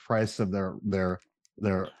about the price of their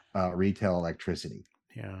retail electricity.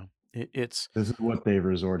 Yeah. This is what they've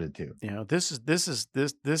resorted to.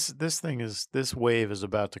 This wave is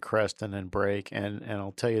about to crest and then break. And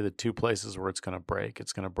I'll tell you the two places where it's going to break.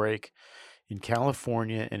 It's going to break in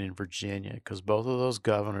California and in Virginia because both of those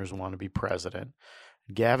governors want to be president.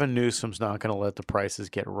 Gavin Newsom's not going to let the prices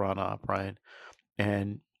get run up, right?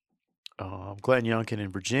 And Glenn Youngkin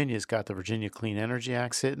in Virginia's got the Virginia Clean Energy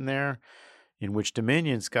Act sitting there, in which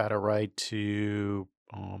Dominion's got a right to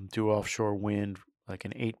do offshore wind, like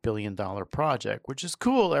an $8 billion project, which is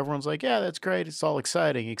cool. Everyone's like, yeah, that's great. It's all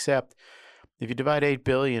exciting. Except if you divide $8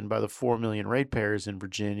 billion by the 4 million ratepayers in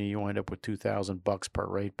Virginia, you wind up with $2,000 per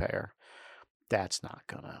ratepayer. That's not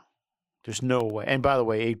gonna. There's no way. And by the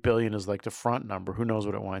way, $8 billion is like the front number. Who knows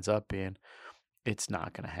what it winds up being? It's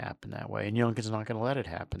not going to happen that way. And Youngkin's not going to let it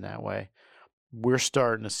happen that way. We're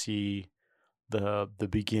starting to see the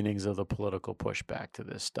beginnings of the political pushback to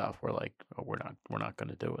this stuff. We're like, oh, we're not going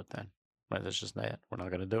to do it then. Right, that's just that. We're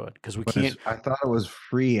not going to do it because we can't. I thought it was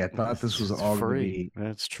free. I thought this was all free.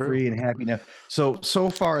 That's true. Free and happy now. So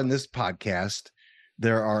far in this podcast,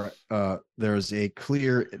 there's a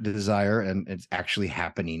clear desire, and it's actually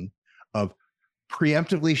happening, of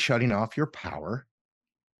preemptively shutting off your power.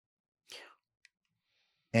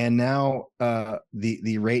 And now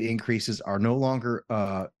the rate increases are no longer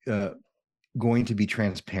going to be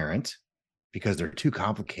transparent because they're too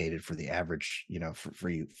complicated for the average,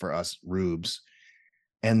 for us rubes.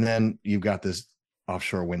 And then you've got this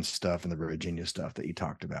offshore wind stuff and the Virginia stuff that you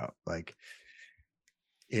talked about.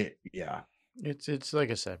 It's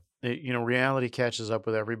like I said, reality catches up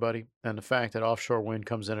with everybody. And the fact that offshore wind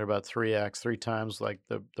comes in at about 3 times like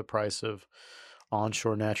the price of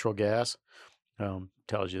onshore natural gas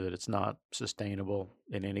tells you that it's not sustainable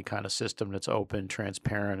in any kind of system that's open,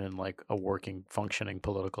 transparent, and like a working, functioning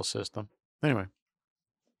political system. Anyway.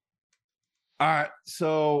 All right.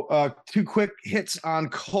 So 2 quick hits on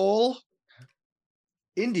coal.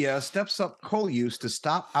 India steps up coal use to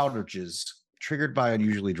stop outages triggered by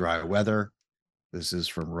unusually dry weather. This is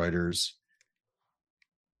from Reuters.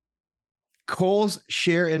 Coal's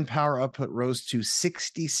share in power output rose to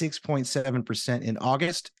 66.7% in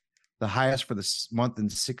August, the highest for the month in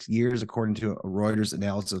 6 years, according to a Reuters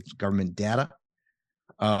analysis of government data.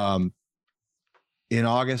 In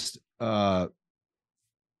August, power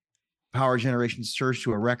generation surged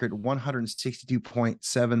to a record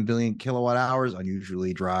 162.7 billion kilowatt hours,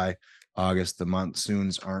 unusually dry August. The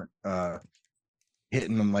monsoons aren't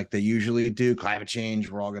hitting them like they usually do. Climate change,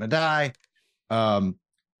 we're all going to die. Coal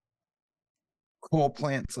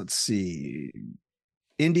plants, let's see.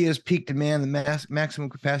 India's peak demand, the maximum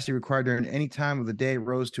capacity required during any time of the day,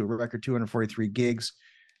 rose to a record 243 gigs,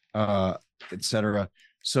 etc.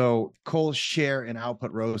 So coal's share in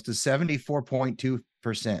output rose to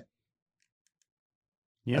 74.2%.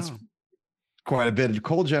 Yeah, quite a bit of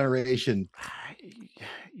coal generation.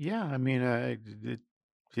 Yeah, I mean,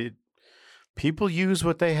 people use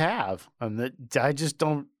what they have, and I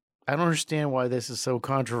don't understand why this is so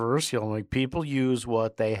controversial. Like, people use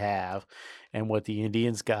what they have, and what the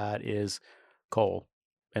Indians got is coal.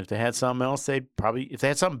 And if they had something else, if they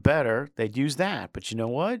had something better, they'd use that. But you know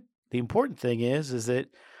what? The important thing is that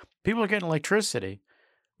people are getting electricity,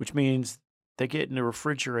 which means they're getting to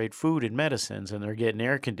refrigerate food and medicines, and they're getting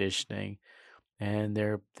air conditioning, and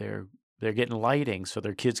they're getting lighting so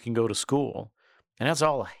their kids can go to school. And that's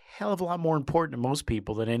all a hell of a lot more important to most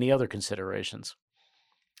people than any other considerations.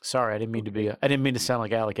 Sorry, I didn't mean to sound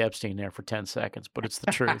like Alec Epstein there for 10 seconds, but it's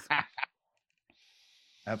the truth.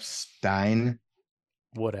 Epstein.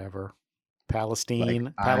 Whatever.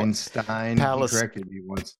 Palestine. Like Einstein. He corrected me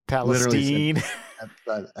once. Palestine.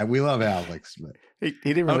 We love Alex, but he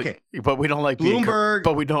didn't really. Okay. But we don't like Bloomberg.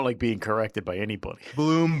 But we don't like being corrected by anybody.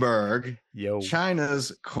 Bloomberg. Yo.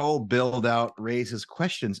 China's coal build out raises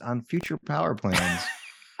questions on future power plans.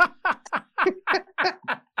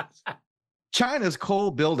 China's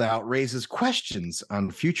coal build out raises questions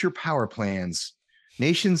on future power plans.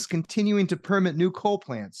 Nations continuing to permit new coal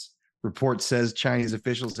plants. Report says Chinese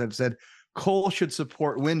officials have said coal should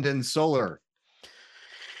support wind and solar.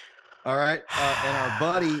 All right. And our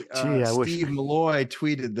buddy Steve Malloy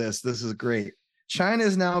tweeted this. This is great. China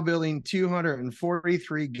is now building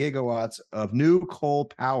 243 gigawatts of new coal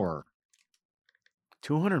power.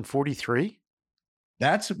 243?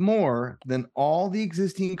 That's more than all the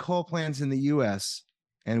existing coal plants in the U.S.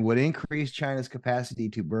 and would increase China's capacity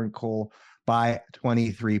to burn coal by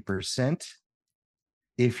 23%.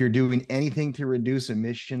 If you're doing anything to reduce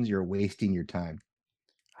emissions, you're wasting your time.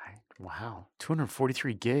 Wow.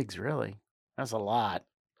 243 gigs, really? That's a lot.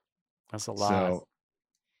 That's a lot. So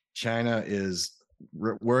China is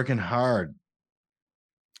working hard,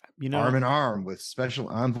 arm in arm with Special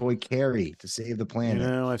Envoy Kerry to save the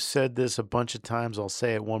planet. I've said this a bunch of times. I'll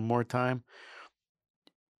say it one more time.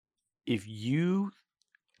 If you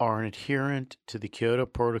are an adherent to the Kyoto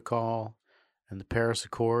Protocol and the Paris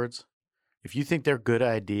Accords, if you think they're good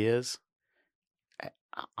ideas,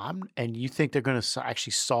 and you think they're going to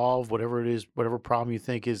actually solve whatever it is, whatever problem you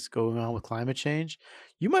think is going on with climate change,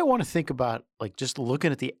 you might want to think about just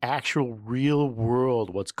looking at the actual real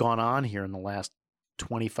world, what's gone on here in the last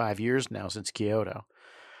 25 years now since Kyoto,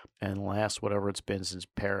 and the last whatever it's been since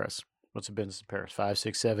Paris. What's it been since Paris? 5,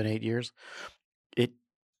 6, 7, 8 years.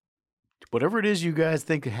 Whatever it is you guys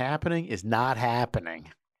think is happening is not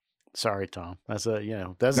happening. Sorry, Tom. That's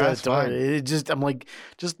fine. It just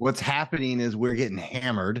what's happening is we're getting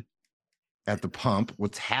hammered at the pump.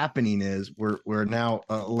 What's happening is we're now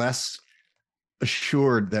less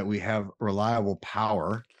assured that we have reliable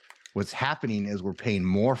power. What's happening is we're paying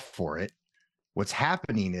more for it. What's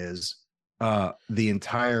happening is this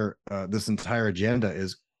entire agenda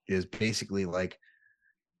is basically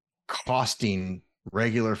costing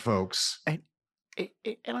regular folks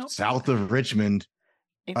south of Richmond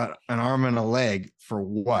an arm and a leg for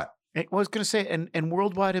what? I was going to say, and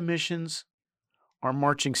worldwide emissions are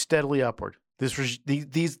marching steadily upward.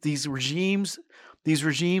 These regimes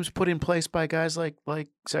put in place by guys like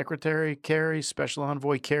Secretary Kerry, Special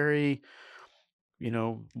Envoy Kerry,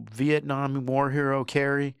 Vietnam War hero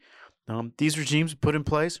Kerry. These regimes put in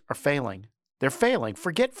place are failing. They're failing.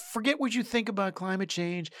 Forget what you think about climate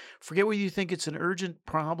change. Forget whether you think it's an urgent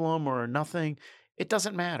problem or nothing. It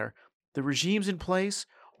doesn't matter. The regimes in place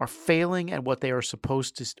are failing at what they are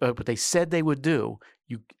supposed to, what they said they would do.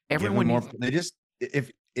 If everyone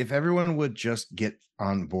would just get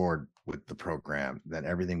on board with the program, then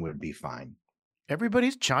everything would be fine.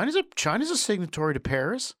 China's a signatory to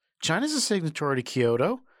Paris. China's a signatory to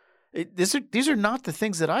Kyoto. These are not the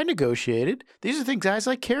things that I negotiated. These are things guys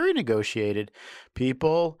like Kerry negotiated.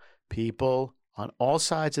 People on all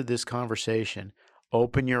sides of this conversation,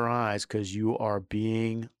 open your eyes because you are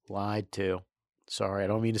being lied to. Sorry, I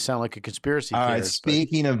don't mean to sound like a conspiracy theorist. All right,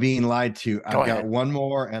 speaking of being lied to, I've got one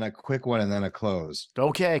more and a quick one and then a close.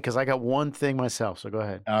 Okay, because I got one thing myself, so go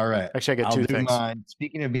ahead. All right. Actually, I got two things. Mine.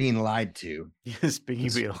 Speaking of being lied to, speaking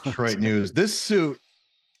of being Detroit news, this suit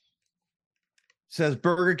says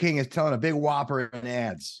Burger King is telling a big whopper in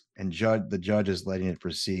ads, and the judge is letting it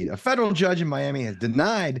proceed. A federal judge in Miami has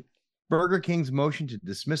denied Burger King's motion to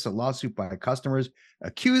dismiss a lawsuit by customers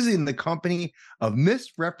accusing the company of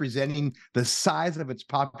misrepresenting the size of its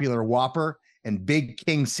popular Whopper and Big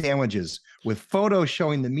King sandwiches, with photos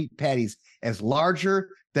showing the meat patties as larger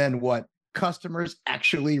than what customers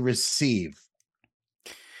actually receive.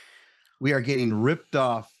 We are getting ripped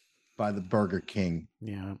off by the Burger King.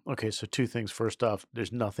 Yeah. Okay. So 2 things. First off,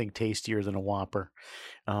 there's nothing tastier than a Whopper.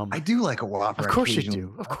 I do like a Whopper. Of course you occasionally.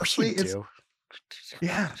 do. Of course you do.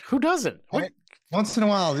 Yeah. Who doesn't? Once in a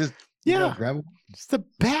while, just grab one. It's the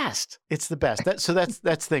best. It's the best.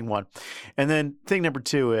 That's thing one. And then thing number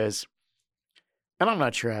 2 is, and I'm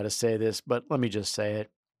not sure how to say this, but let me just say it.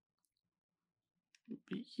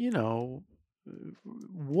 You know,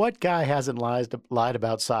 what guy hasn't lied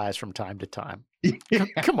about size from time to time?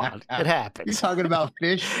 Come on, it happens. You're talking about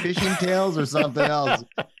fishing tails or something else.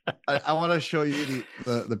 I want to show you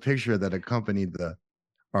the picture that accompanied the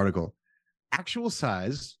article. Actual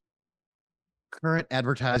size, current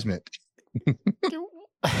advertisement.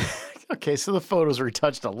 Okay, so the photos are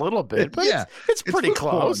retouched a little bit, but it's pretty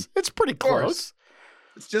close. It's pretty close.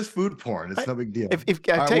 It's just food porn. It's no big deal. What do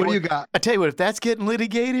you got? I tell you what, if that's getting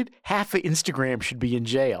litigated, half of Instagram should be in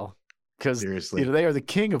jail because they are the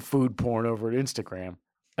king of food porn over at Instagram.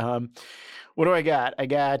 What do I got? I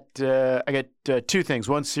got 2 things.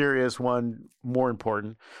 One serious, one more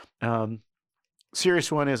important.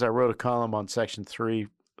 Serious one is I wrote a column on Section 3,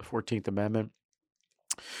 the 14th Amendment,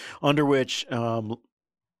 under which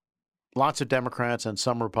lots of Democrats and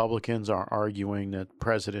some Republicans are arguing that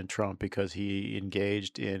President Trump, because he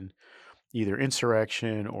engaged in either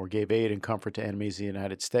insurrection or gave aid and comfort to enemies of the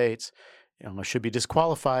United States, should be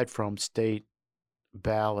disqualified from state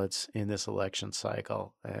ballots in this election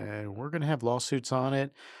cycle. And we're going to have lawsuits on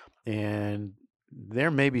it. And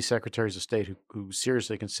there may be secretaries of state who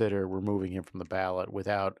seriously consider removing him from the ballot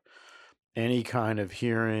without any kind of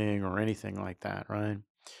hearing or anything like that, right?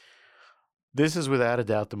 This is without a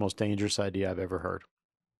doubt the most dangerous idea I've ever heard.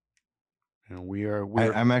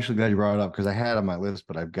 I'm actually glad you brought it up because I had it on my list,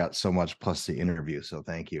 but I've got so much plus the interview. So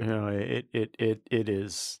thank you. It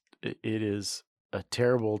is a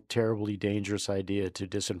terribly dangerous idea to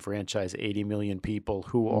disenfranchise 80 million people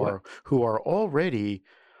who are already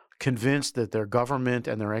convinced that their government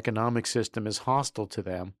and their economic system is hostile to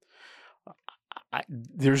them.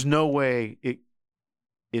 There's no way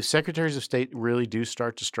if secretaries of state really do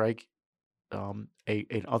start to strike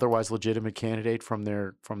an otherwise legitimate candidate from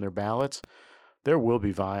their ballots, there will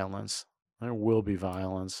be violence. There will be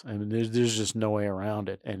violence, and there's just no way around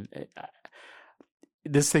it. And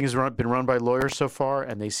this thing has been run by lawyers so far,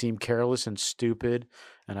 and they seem careless and stupid,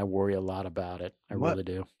 and I worry a lot about it. I really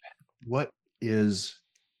do. What is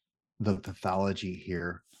the pathology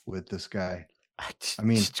here with this guy? I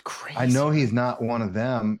mean, it's crazy. I know he's not one of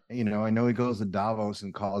them. I know he goes to Davos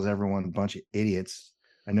and calls everyone a bunch of idiots.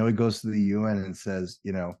 I know he goes to the UN and says,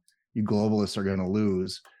 you globalists are going to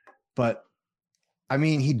lose. But I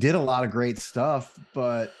mean, he did a lot of great stuff.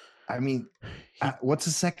 But I mean, what's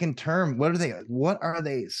the second term? What are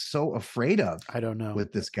they so afraid of? I don't know.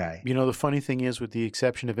 With this guy. The funny thing is, with the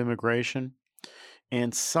exception of immigration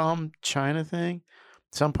and some China thing,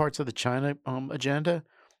 some parts of the China agenda,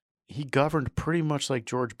 he governed pretty much like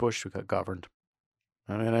George Bush governed.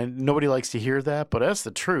 I mean, nobody likes to hear that, but that's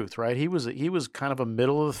the truth, right? He was kind of a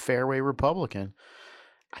middle of the fairway Republican.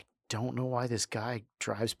 I don't know why this guy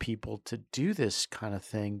drives people to do this kind of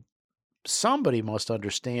thing. Somebody must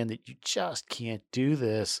understand that you just can't do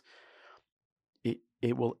this.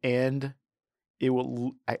 It will end. It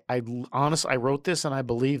will. I honestly, I wrote this and I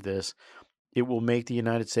believe this. It will make the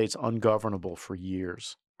United States ungovernable for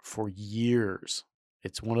years. For years.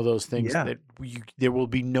 It's one of those things that there will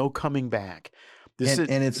be no coming back. And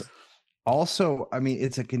it's also, I mean,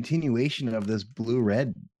 it's a continuation of this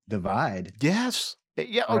blue-red divide. Yes.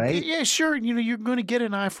 Yeah. Right? Okay, yeah, sure. You're going to get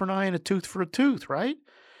an eye for an eye and a tooth for a tooth, right?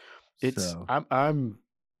 This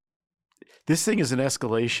thing is an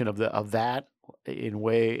escalation of that in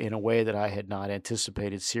a way that I had not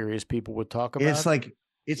anticipated serious people would talk about.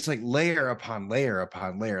 It's like layer upon layer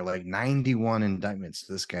upon layer, like 91 indictments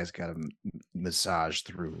this guy's got to massage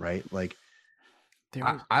through, right? Like,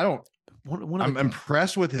 I'm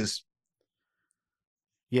impressed with his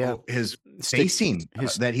facing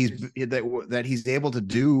that he's able to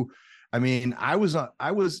do. I mean, I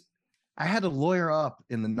had to lawyer up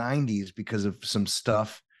in the 90s because of some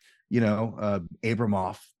stuff,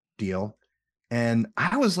 Abramoff deal, and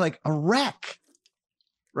I was like a wreck,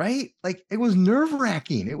 right? Like, it was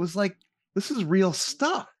nerve-wracking. It was like, this is real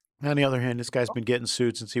stuff. On the other hand, this guy's been getting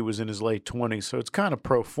sued since he was in his late 20s, so it's kind of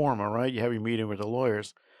pro forma, right? You have your meeting with the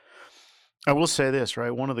lawyers. I will say this,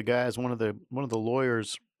 right? One of the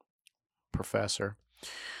lawyers, professor,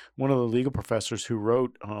 one of the legal professors who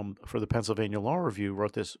wrote for the Pennsylvania Law Review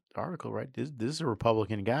wrote this article, right? This is a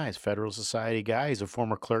Republican guy. He's a Federal Society guy. He's a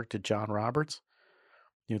former clerk to John Roberts.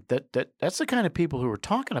 That's the kind of people who are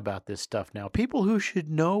talking about this stuff now. People who should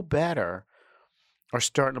know better are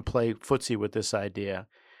starting to play footsie with this idea.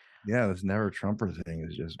 Yeah, this never Trumper thing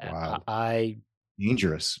is just wild.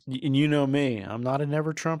 Dangerous. And you know me, I'm not a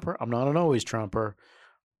never Trumper. I'm not an always Trumper.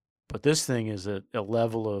 But this thing is a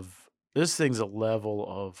level of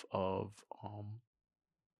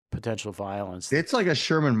potential violence. It's like a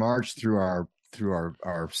Sherman march through our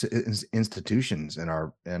institutions and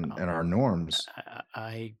our norms.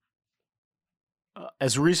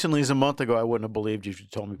 As recently as a month ago, I wouldn't have believed you if you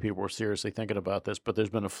told me people were seriously thinking about this, but there's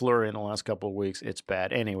been a flurry in the last couple of weeks. It's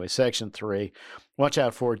bad. Anyway, Section 3. Watch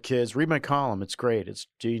out for it, kids. Read my column. It's great. It's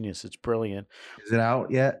genius. It's brilliant. Is it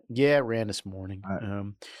out yet? Yeah, it ran this morning.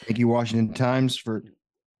 Thank you, Washington Times, for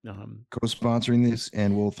co-sponsoring this,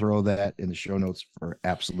 and we'll throw that in the show notes for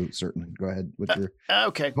absolute certain. Go ahead with your.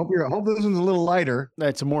 Okay. Hope this one's a little lighter.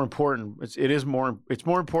 It's more important. It's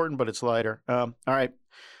more important, but it's lighter. All right.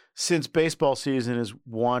 Since baseball season is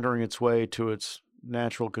wandering its way to its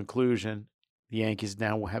natural conclusion, the Yankees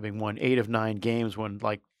now having won 8 of 9 games when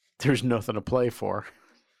there's nothing to play for.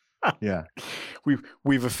 Yeah,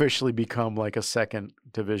 we've officially become like a second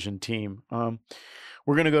division team.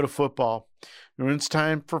 We're gonna go to football. It's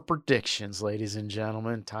time for predictions, ladies and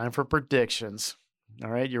gentlemen. Time for predictions.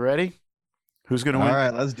 All right, you ready? Who's gonna win? All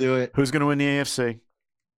right, let's do it. Who's gonna win the AFC?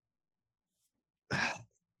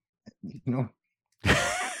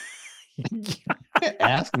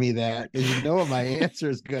 Ask me that because you know what my answer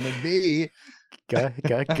is going to be. Go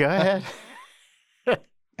ahead.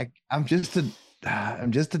 I'm just a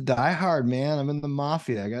diehard, man. I'm in the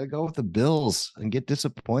mafia. I got to go with the Bills and get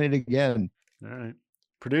disappointed again. All right,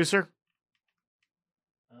 producer.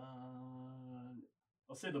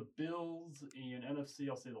 I'll say the Bills, and NFC.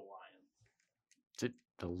 I'll say the Lions.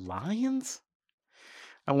 The Lions?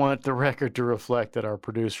 I want the record to reflect that our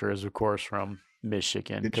producer is, of course, from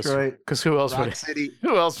Michigan, Detroit. Because who else would answer?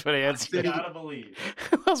 Who else would answer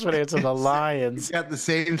the Lions? He's got the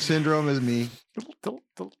same syndrome as me. The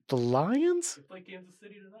Lions? They play Kansas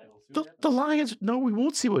City tonight. We'll see the Lions? No, we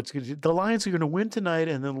won't see what's good. The Lions are going to win tonight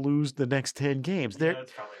and then lose the next 10 games.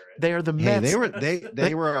 That's probably right. They are the Mets.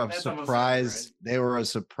 They were a surprise. Right? They were a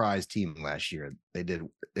surprise team last year. They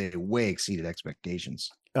way exceeded expectations.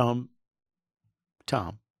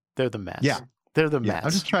 Tom, they're the Mets. Yeah. They're the Mets.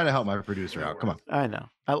 I'm just trying to help my producer out. Come on. I know.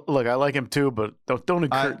 I like him too, but don't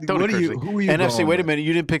encourage. Who are you NFC. Wait a minute.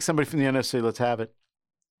 You didn't pick somebody from the NFC. Let's have it.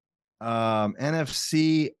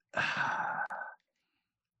 NFC. I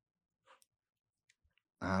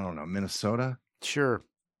don't know. Minnesota. Sure.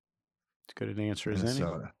 It's good an answer as any.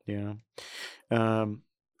 Minnesota. Yeah.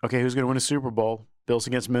 Okay. Who's going to win a Super Bowl? Bills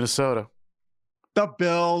against Minnesota. The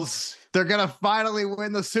Bills. They're going to finally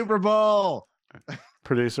win the Super Bowl.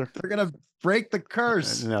 Producer. They're going to break the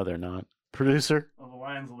curse. No, they're not. Producer. Well, the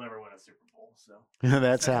Lions will never win a Super Bowl, so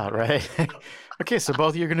that's out, right? Okay, so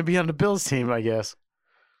both of you are going to be on the Bills team, I guess.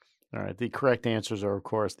 All right. The correct answers are, of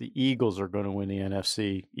course, the Eagles are going to win the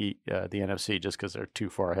NFC just because they're too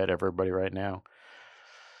far ahead of everybody right now.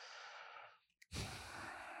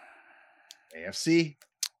 AFC.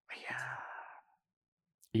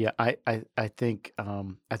 Yeah. I think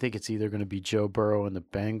it's either going to be Joe Burrow and the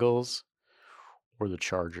Bengals or the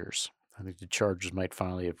Chargers. I think the Chargers might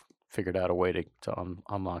finally have figured out a way to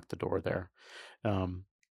unlock the door there. And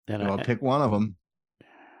I'll pick one of them.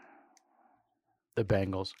 The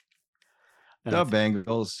Bengals.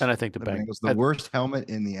 Bengals. And I think the Bengals. The worst helmet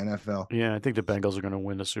in the NFL. Yeah, I think the Bengals are going to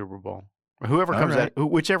win the Super Bowl. Whoever comes out,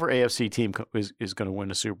 whichever AFC team is going to win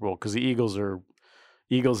the Super Bowl, because the Eagles,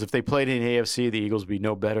 if they played in the AFC, the Eagles would be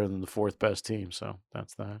no better than the fourth best team. So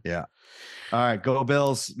that's that. Yeah. All right, go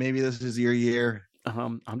Bills. Maybe this is your year.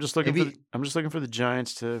 I'm just looking for the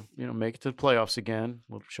Giants to make it to the playoffs again.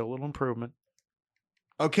 We'll show a little improvement.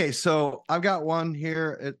 Okay, so I've got one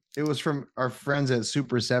here. It was from our friends at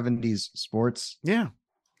Super 70s Sports. Yeah.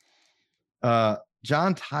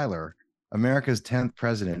 John Tyler, America's 10th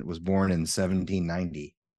president, was born in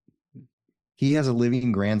 1790. He has a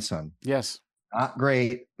living grandson. Yes. Not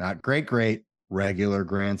great, regular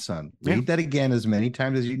grandson. Read that again as many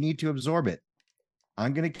times as you need to absorb it.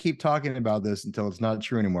 I'm going to keep talking about this until it's not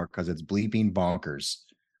true anymore because it's bleeping bonkers.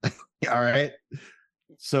 All right.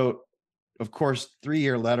 So, of course,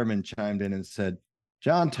 3-year Letterman chimed in and said,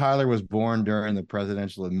 John Tyler was born during the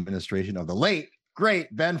presidential administration of the late, great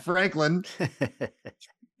Ben Franklin,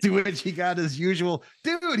 to which he got his usual,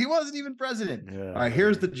 dude, he wasn't even president. Yeah. All right,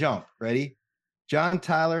 here's the jump. Ready? John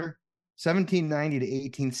Tyler, 1790 to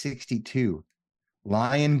 1862.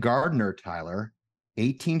 Lion Gardner Tyler,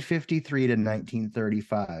 1853 to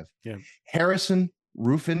 1935. Yeah. Harrison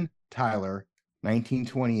Rufin Tyler,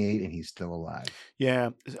 1928, and he's still alive.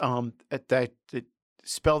 Yeah.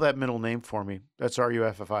 Spell that middle name for me. That's Ruffin.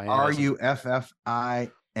 Ruffin.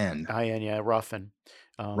 Yeah, Ruffin.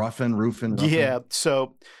 Ruffin. Yeah.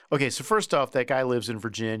 So first off, that guy lives in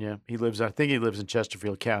Virginia. I think he lives in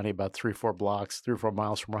Chesterfield County, about 3 or 4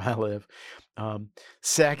 miles from where I live.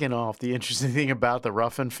 Second off, the interesting thing about the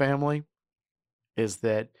Ruffin family is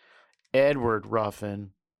that Edward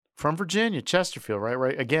Ruffin from Virginia, Chesterfield,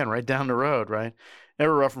 right down the road, right?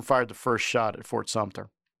 Edward Ruffin fired the first shot at Fort Sumter.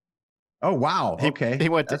 Oh, wow. Okay.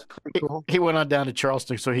 That's pretty cool. He went on down to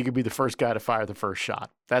Charleston so he could be the first guy to fire the first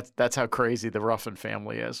shot. That's how crazy the Ruffin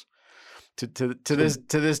family is. To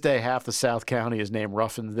this day, half the South County is named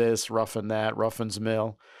Ruffin this, Ruffin that, Ruffin's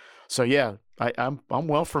Mill. So yeah, I'm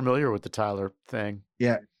well familiar with the Tyler thing.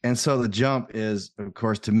 Yeah, and so the jump is, of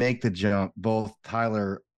course, to make the jump. Both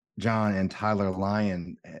Tyler John and Tyler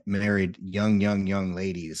Lyon married young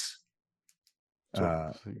ladies.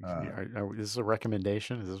 So, this is a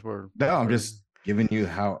recommendation. Is this where? No, I'm just giving you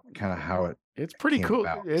how it. It's pretty cool.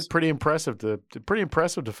 About. It's pretty impressive to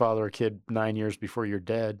father a kid 9 years before you're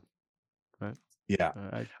dead. But, yeah.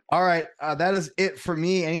 All right. That is it for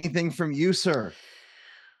me. Anything from you, sir?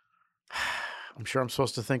 I'm sure I'm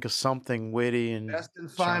supposed to think of something witty and best in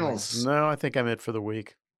finals. No, I think I'm it for the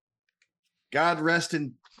week. God rest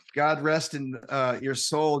in your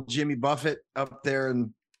soul, Jimmy Buffett, up there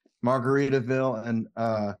in Margaritaville, and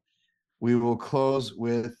we will close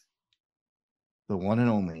with the one and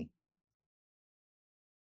only.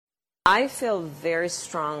 I feel very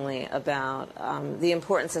strongly about the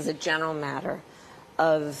importance as a general matter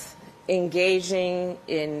of engaging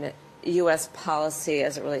in U.S. policy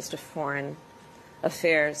as it relates to foreign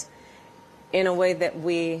affairs in a way that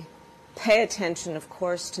we pay attention, of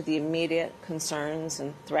course, to the immediate concerns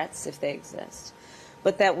and threats if they exist,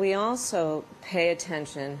 but that we also pay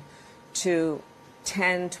attention to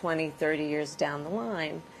 10, 20, 30 years down the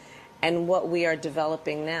line and what we are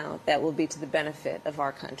developing now that will be to the benefit of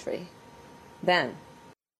our country then.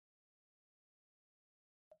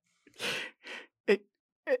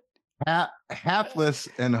 Hapless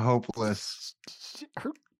and hopeless.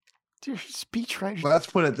 Her speechwriter. Well, let's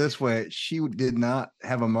put it this way: she did not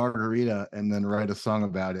have a margarita and then write a song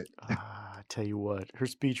about it. I tell you what, her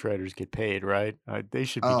speechwriters get paid, right? They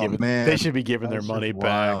should be given. Man. They should be giving their money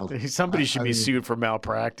back. Wild. Somebody should be sued for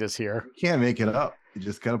malpractice here. You can't make it up. You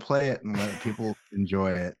just got to play it and let people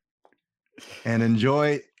enjoy it. And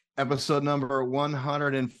enjoy episode number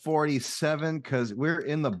 147 because we're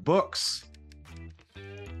in the books.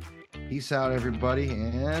 Peace out, everybody,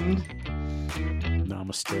 and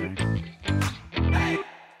namaste.